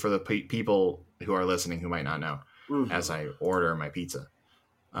overview for the people who are listening who might not know. Mhm. As I order my pizza.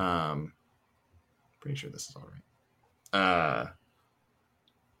 Pretty sure this is all right.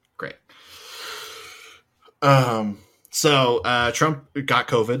 Great. So Trump got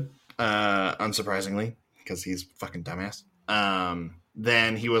COVID, unsurprisingly, because he's fucking dumbass.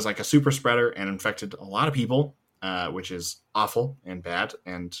 Then he was like a super spreader and infected a lot of people, which is awful and bad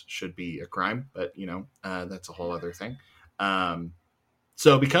and should be a crime, but you know, that's a whole other thing.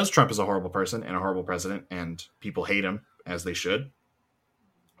 So because Trump is a horrible person and a horrible president and people hate him, as they should,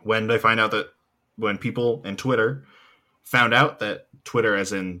 when people in Twitter found out that Twitter,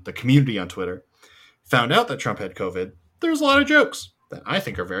 as in the community on Twitter, found out that Trump had COVID, there's a lot of jokes that I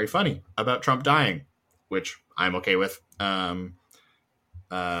think are very funny about Trump dying, which I'm okay with. And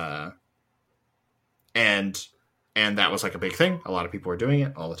that was like a big thing. A lot of people are doing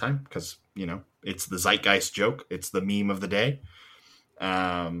it all the time because, you know, it's the zeitgeist joke. It's the meme of the day.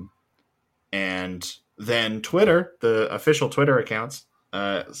 And then Twitter, the official Twitter accounts,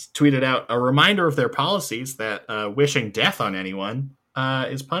 tweeted out a reminder of their policies that wishing death on anyone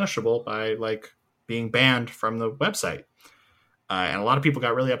is punishable by like being banned from the website. And a lot of people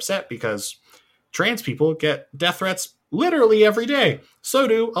got really upset because trans people get death threats literally every day. So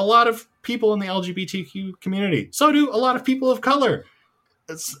do a lot of people in the LGBTQ community. So do a lot of people of color,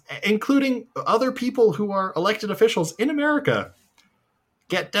 including other people who are elected officials in America.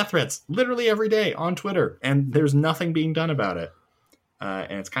 Get death threats literally every day on Twitter, and there's nothing being done about it.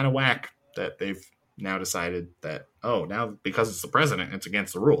 And it's kind of whack that they've now decided that, oh, now because it's the president, it's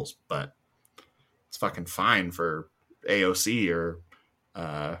against the rules. But it's fucking fine for AOC or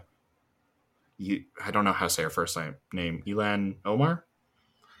I don't know how to say her first name, Ilhan Omar?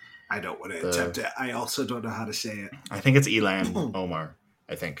 I don't want to attempt it. I also don't know how to say it. I think it's Ilhan Omar,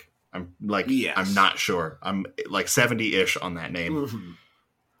 I think. I'm like, yes. I'm not sure. I'm like 70-ish on that name. Mm-hmm.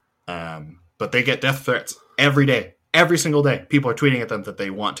 But they get death threats every day, every single day. People are tweeting at them that they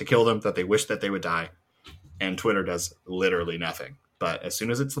want to kill them, that they wish that they would die. And Twitter does literally nothing. But as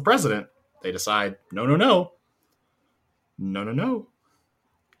soon as it's the president, they decide, no. Can't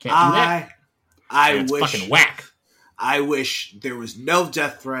do that. I wish fucking whack. I wish there was no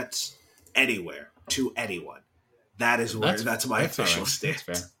death threats anywhere to anyone. That's my official stance.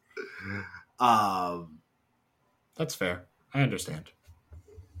 That's fair. That's fair. I understand.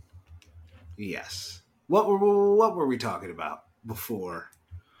 Yes. What were we talking about before?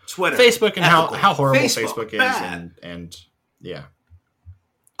 Twitter, Facebook, and ethical. how horrible Facebook bad. is, and yeah,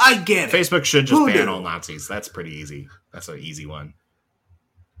 I get it. Facebook should just ban all Nazis. That's pretty easy. That's an easy one.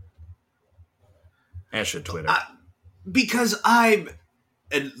 As should Twitter. Because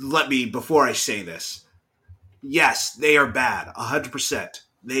before I say this, yes, they are bad, 100%.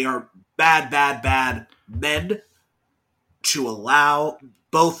 They are bad men to allow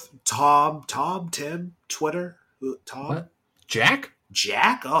both Tim, Twitter, Tom? What? Jack?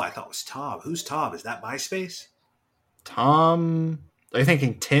 Oh, I thought it was Tom. Who's Tom? Is that MySpace? Tom, are you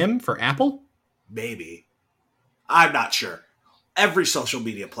thinking Tim for Apple? Maybe. I'm not sure. Every social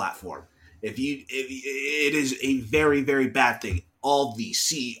media platform It is a very, very bad thing. All the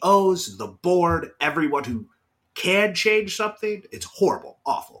CEOs, the board, everyone who can change something, it's horrible,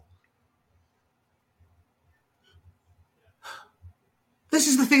 awful. This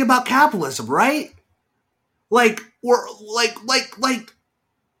is the thing about capitalism, right? Like, we're like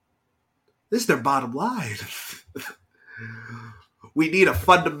this is their bottom line. We need a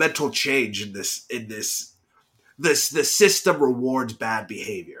fundamental change in this. The system rewards bad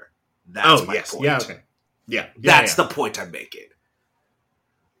behavior. That's my point. Yeah, okay. That's the point I'm making.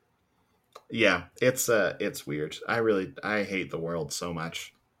 Yeah, it's weird. I hate the world so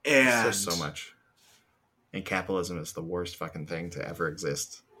much. And It's just so much. And capitalism is the worst fucking thing to ever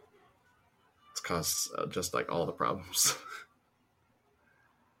exist. It's caused just like all the problems.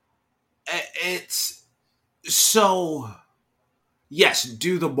 It's so, yes,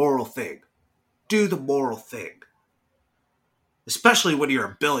 do the moral thing. Do the moral thing. Especially when you're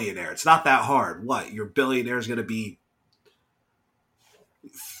a billionaire. It's not that hard. What? Your billionaire is going to be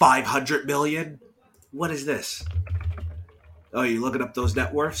 500 million? What is this? Oh, you looking up those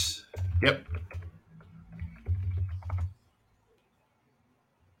net worths? Yep.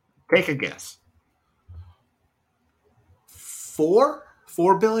 Take a guess. 4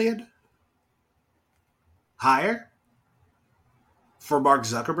 billion? Higher? For Mark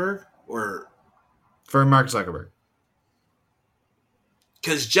Zuckerberg? Or For Mark Zuckerberg.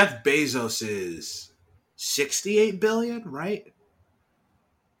 because Jeff Bezos is 68 billion, right?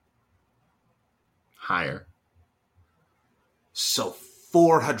 Higher. So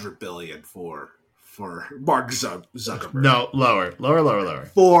 400 billion for Mark Zuckerberg. No, lower.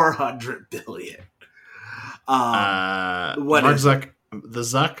 400 billion. What Mark is the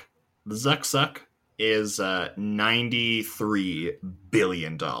Zuck is $93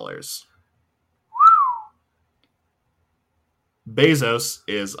 billion. Bezos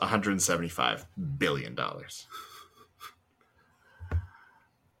is $175 billion.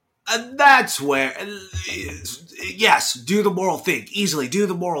 And that's where, yes, do the moral thing. Easily, do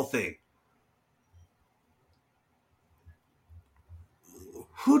the moral thing.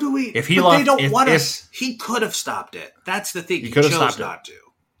 Who do we... If he but lost, they don't if, want if, us. He could have stopped it. That's the thing. He could have chose stopped not to.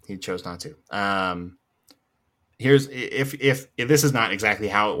 He chose not to. Here's if this is not exactly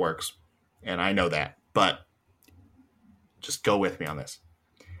how it works, and I know that, but just go with me on this.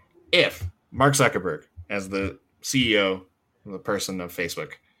 If Mark Zuckerberg, as the CEO, the person of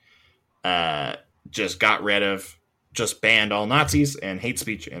Facebook, just banned all Nazis and hate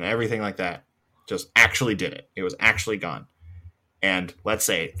speech and everything like that, just actually did it. It was actually gone. And let's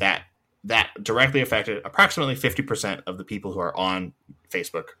say that directly affected approximately 50% of the people who are on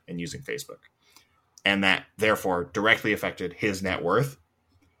Facebook and using Facebook. And that therefore directly affected his net worth.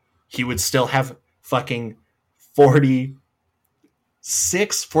 He would still have fucking $47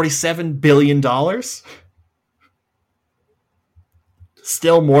 billion.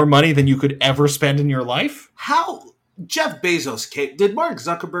 Still more money than you could ever spend in your life. How Jeff Bezos came? Did Mark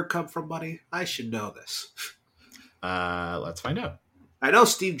Zuckerberg come from money? I should know this. Let's find out. I know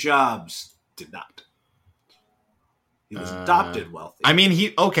Steve Jobs did not. He was adopted wealthy. I mean,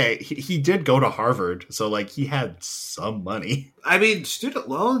 he did go to Harvard, so like he had some money. I mean, student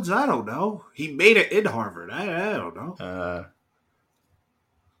loans. I don't know. He made it in Harvard. I don't know.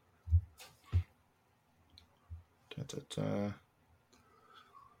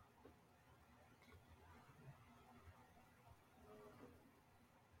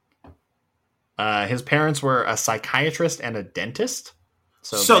 His parents were a psychiatrist and a dentist.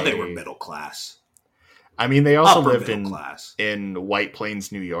 So they were middle class. I mean, they also Upper lived middle class. in White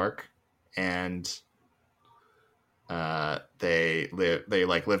Plains, New York, and they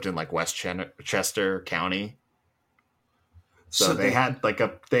lived in like Westchester County. So they had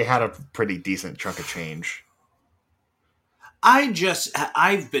a pretty decent chunk of change.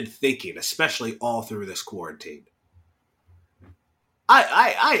 I've been thinking, especially all through this quarantine.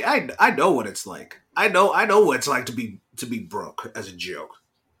 I know what it's like. I know what it's like to be broke as a joke.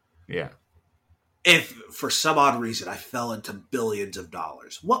 Yeah. If for some odd reason I fell into billions of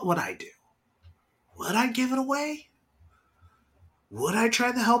dollars, what would I do? Would I give it away? Would I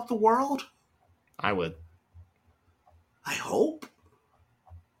try to help the world? I would. I hope.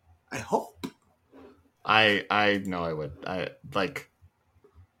 I know I would. I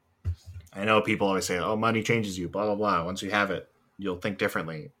know people always say, "Oh, money changes you." Blah blah blah. Once you have it, you'll think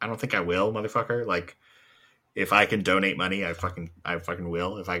differently. I don't think I will, motherfucker. Like, if I can donate money, I fucking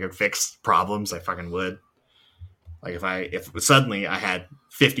will. If I could fix problems, I fucking would. Like if suddenly I had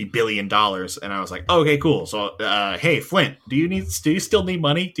 $50 billion and I was like, oh, okay, cool. So, hey, Flint, do you still need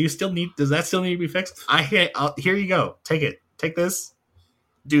money? Does that still need to be fixed? Here you go. Take it. Take this.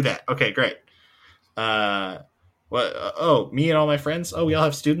 Do that. Okay, great. What? Me and all my friends. Oh, we all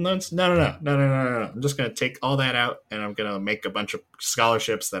have student loans. No. I'm just gonna take all that out, and I'm gonna make a bunch of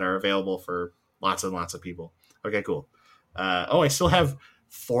scholarships that are available for lots and lots of people. Okay, cool. I still have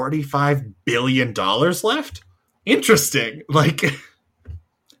 $45 billion left. Interesting. Like,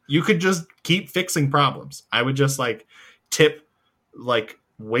 you could just keep fixing problems. I would just like tip like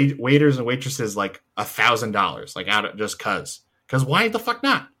waiters and waitresses like $1,000, like out of just cause why the fuck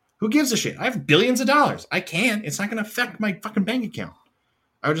not? Who gives a shit? I have billions of dollars. I can. It's not going to affect my fucking bank account.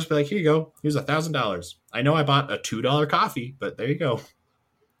 I would just be like, here you go. Here's $1,000. I know I bought a $2 coffee, but there you go.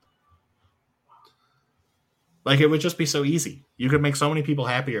 Like, it would just be so easy. You could make so many people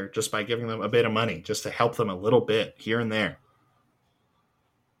happier just by giving them a bit of money, just to help them a little bit here and there.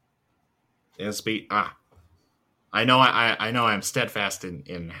 I know I'm steadfast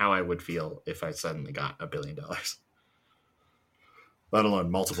in how I would feel if I suddenly got $1 billion. Let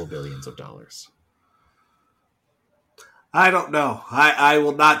alone multiple billions of dollars. I don't know. I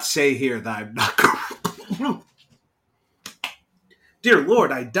will not say here that I'm not going. Dear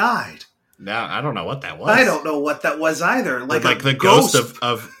Lord, I died. No, I don't know what that was. I don't know what that was either. Like the ghost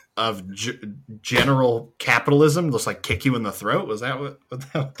of general capitalism just like kick you in the throat. Was that what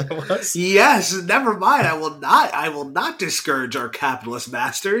that was? Yes. Never mind. I will not discourage our capitalist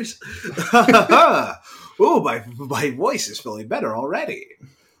masters. Ooh, my voice is feeling better already.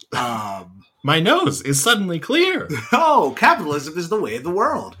 My nose is suddenly clear. Oh, capitalism is the way of the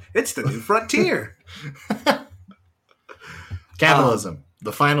world. It's the new frontier. Capitalism,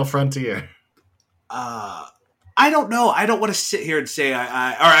 the final frontier. I don't know. I don't want to sit here and say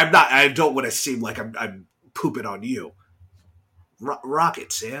I'm not. I don't want to seem like I'm pooping on you. Rock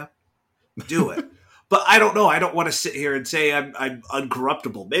it, Sam. Do it. But I don't know. I don't want to sit here and say I'm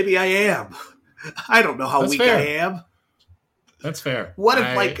uncorruptible. Maybe I am. I don't know how weak fair. I am. That's fair. What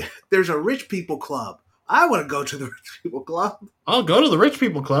if there's a rich people club? I want to go to the rich people club. I'll go to the rich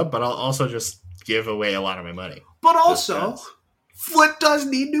people club, but I'll also just give away a lot of my money. But also, Flint does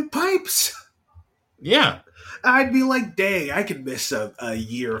need new pipes. Yeah. I'd be like, dang, I could miss a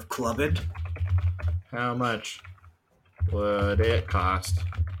year of clubbing. How much would it cost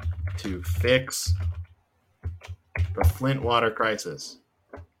to fix the Flint water crisis?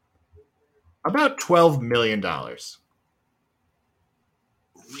 About $12 million.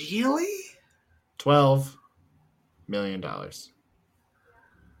 Really? $12 million.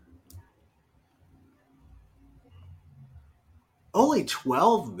 Only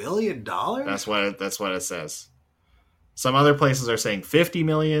 $12 million? That's what it says. Some other places are saying 50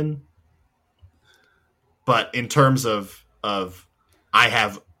 million. But in terms of I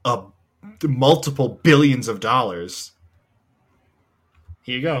have multiple billions of dollars.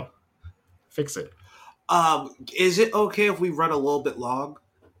 Here you go. Fix it. Is it okay if we run a little bit long?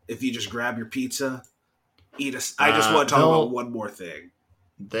 If you just grab your pizza, eat us. I just want to talk about one more thing.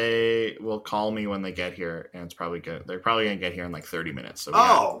 They will call me when they get here, and it's probably good. They're probably going to get here in like 30 minutes.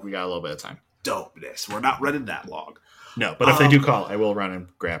 So we got a little bit of time. Dopeness. We're not running that long. No, but if they do call, I will run and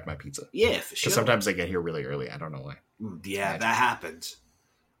grab my pizza. Yeah, for sure. Because sometimes they get here really early. I don't know why. Yeah, that happens.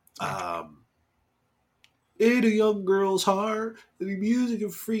 In a young girl's heart, the music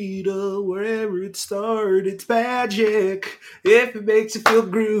of freedom, wherever it started, it's magic. If it makes it feel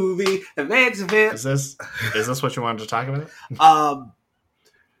groovy, it makes it feel. Is this what you wanted to talk about?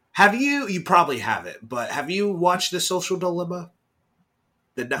 Have you probably haven't, but have you watched The Social Dilemma?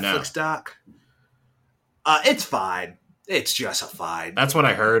 The Netflix doc? It's fine. It's just a fine. That's what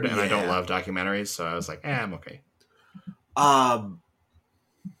I heard, and I don't love documentaries, so I was like, I'm okay.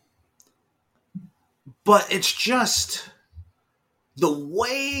 But it's just the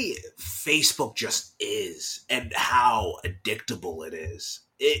way Facebook just is and how addictable it is.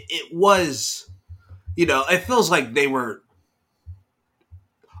 It was, it feels like they were,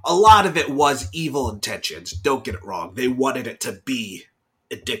 a lot of it was evil intentions. Don't get it wrong. They wanted it to be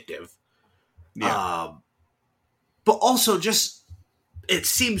addictive. Yeah. But also just, it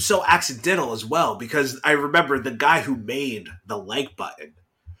seems so accidental as well, because I remember the guy who made the like button,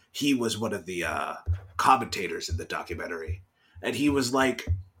 he was one of the commentators in the documentary. And he was like,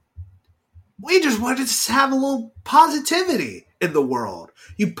 we just wanted to have a little positivity in the world.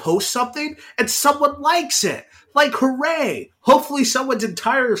 You post something and someone likes it. Like, hooray. Hopefully someone's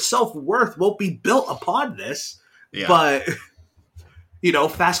entire self-worth won't be built upon this. Yeah. But,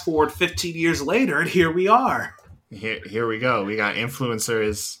 fast forward 15 years later, and here we are. Here we go. We got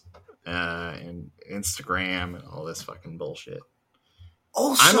influencers and Instagram and all this fucking bullshit.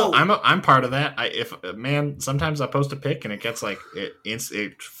 Also, I'm part of that. Sometimes I post a pic and it gets like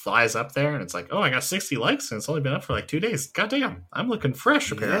it flies up there and it's like, oh, I got 60 likes and it's only been up for like 2 days. Goddamn, I'm looking fresh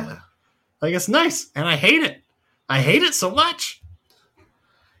apparently. Yeah. Like it's nice, and I hate it. I hate it so much.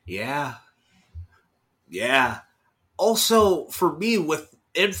 Yeah. Also, for me with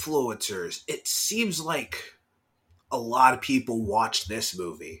influencers, it seems like a lot of people watched this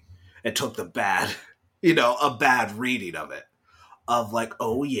movie and took a bad reading of it. Of like,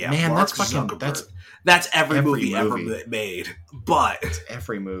 oh yeah, man, Mark that's Zuckerberg. That's every movie ever made. But it's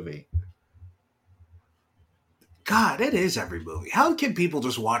every movie. God, it is every movie. How can people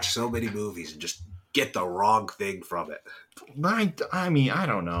just watch so many movies and just get the wrong thing from it? I mean, I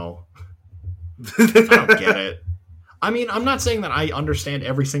don't know. I don't get it. I mean, I'm not saying that I understand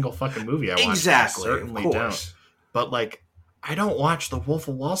every single fucking movie I watch. Exactly, I certainly don't. But like, I don't watch The Wolf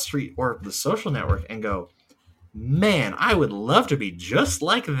of Wall Street or The Social Network and go, man, I would love to be just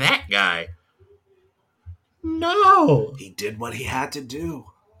like that guy. No. He did what he had to do.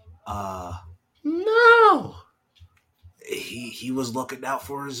 No. He was looking out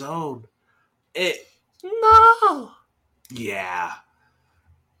for his own. No. Yeah.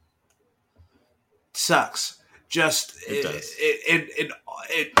 Sucks. Just it does.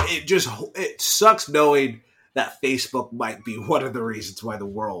 It sucks knowing that Facebook might be one of the reasons why the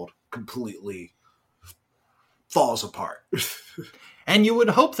world completely falls apart. And you would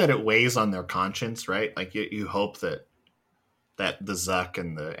hope that it weighs on their conscience, right? Like you hope that the Zuck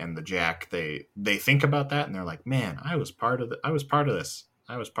and the Jack they think about that and they're like, man, I was part of this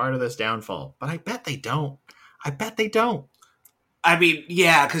downfall. But I bet they don't. I mean,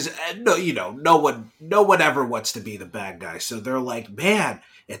 yeah, because no one ever wants to be the bad guy. So they're like, man,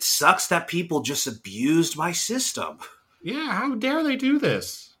 it sucks that people just abused my system. Yeah, how dare they do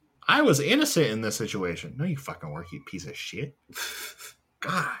this? I was innocent in this situation. No, you fucking weren't, you piece of shit.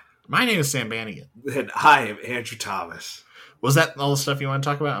 God, my name is Sam Bannigan. And I am Andrew Thomas. Was that all the stuff you want to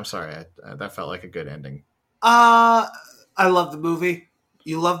talk about? I'm sorry, that felt like a good ending. I love the movie.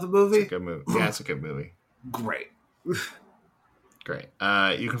 You love the movie? It's a good movie. Yeah, it's a good movie. Great. Great.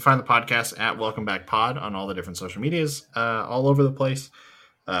 You can find the podcast at Welcome Back Pod on all the different social medias, all over the place.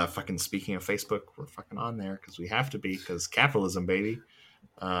 Fucking speaking of Facebook, we're fucking on there because we have to be, because capitalism, baby.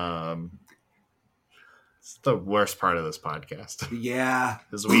 It's the worst part of this podcast. Yeah.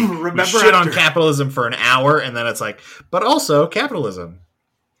 Because we shit on capitalism for an hour and then it's like, but also capitalism.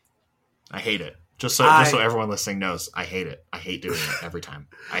 I hate it. Just so everyone listening knows, I hate it. I hate doing it every time.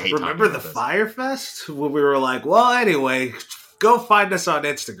 I hate. Remember the Fyre Fest when we were like, well, anyway, go find us on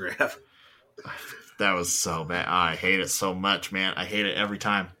Instagram. That was so bad. I hate it so much, man. I hate it every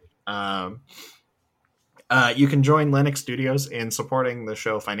time. You can join Lennox Studios in supporting the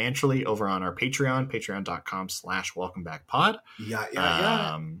show financially over on our Patreon, patreon.com/welcomebackpod.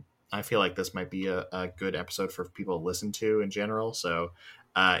 Yeah. I feel like this might be a good episode for people to listen to in general. So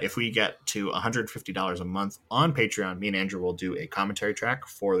if we get to $150 a month on Patreon, me and Andrew will do a commentary track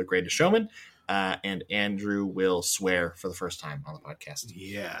for The Greatest Showman. And Andrew will swear for the first time on the podcast.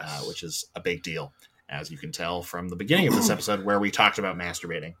 Yes. Which is a big deal, as you can tell from the beginning of this episode where we talked about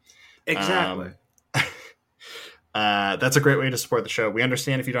masturbating. Exactly. That's a great way to support the show. We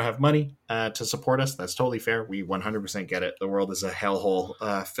understand if you don't have money to support us. That's totally fair. We 100% get it. The world is a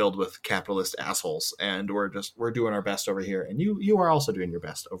hellhole filled with capitalist assholes, and we're doing our best over here, and you are also doing your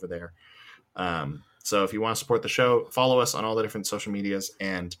best over there. So if you want to support the show, follow us on all the different social medias,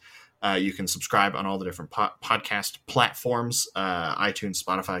 and you can subscribe on all the different podcast platforms, iTunes,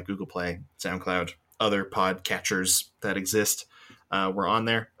 Spotify, Google Play, SoundCloud, other podcatchers that exist. We're on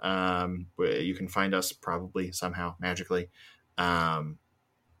there. You can find us probably somehow magically, and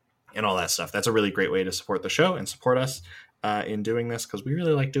all that stuff. That's a really great way to support the show and support us in doing this, because we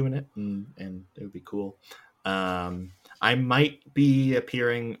really like doing it, and it would be cool. I might be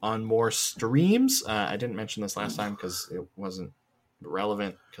appearing on more streams. I didn't mention this last time because it wasn't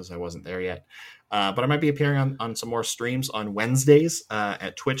relevant because I wasn't there yet. But I might be appearing on some more streams on Wednesdays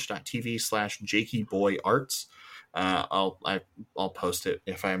at twitch.tv/JakeyBoyArts. I'll post it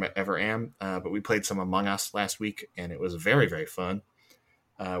if I ever am. But we played some Among Us last week, and it was very, very fun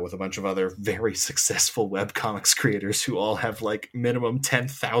with a bunch of other very successful webcomics creators who all have like minimum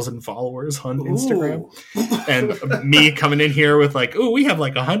 10,000 followers on Instagram. And me coming in here with like, ooh, we have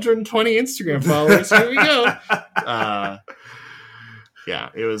like 120 Instagram followers. Here we go. Yeah,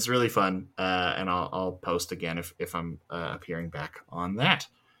 it was really fun. And I'll post again if I'm appearing back on that.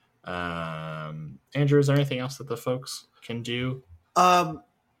 Andrew, is there anything else that the folks can do? One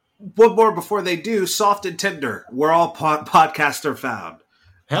more before they do. Soft and Tender, where all podcasts are found.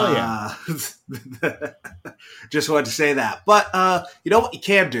 Hell yeah. Just wanted to say that. But you know what you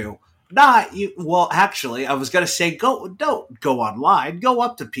can do? Well, actually, I was going to say don't go online. Go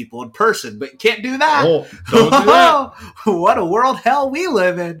up to people in person, but you can't do that. Oh, don't do that. What a world hell we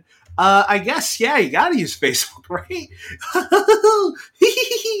live in. I guess, yeah, you got to use Facebook, right?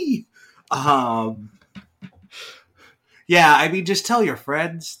 Yeah, I mean, just tell your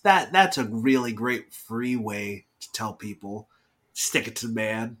friends. That's a really great free way to tell people. Stick it to the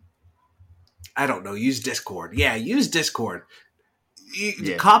man. I don't know. Use Discord. Yeah, use Discord.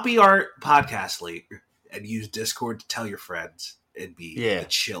 Copy our podcast link and use Discord to tell your friends. It'd be the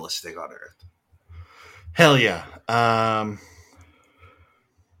chillest thing on earth. Hell yeah. I'm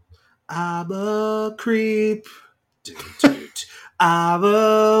a creep. I'm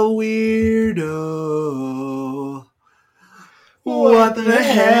a weirdo. What the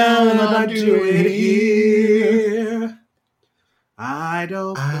hell am I doing here? I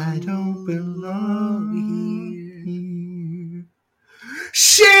don't belong here.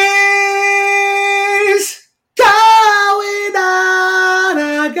 Shit!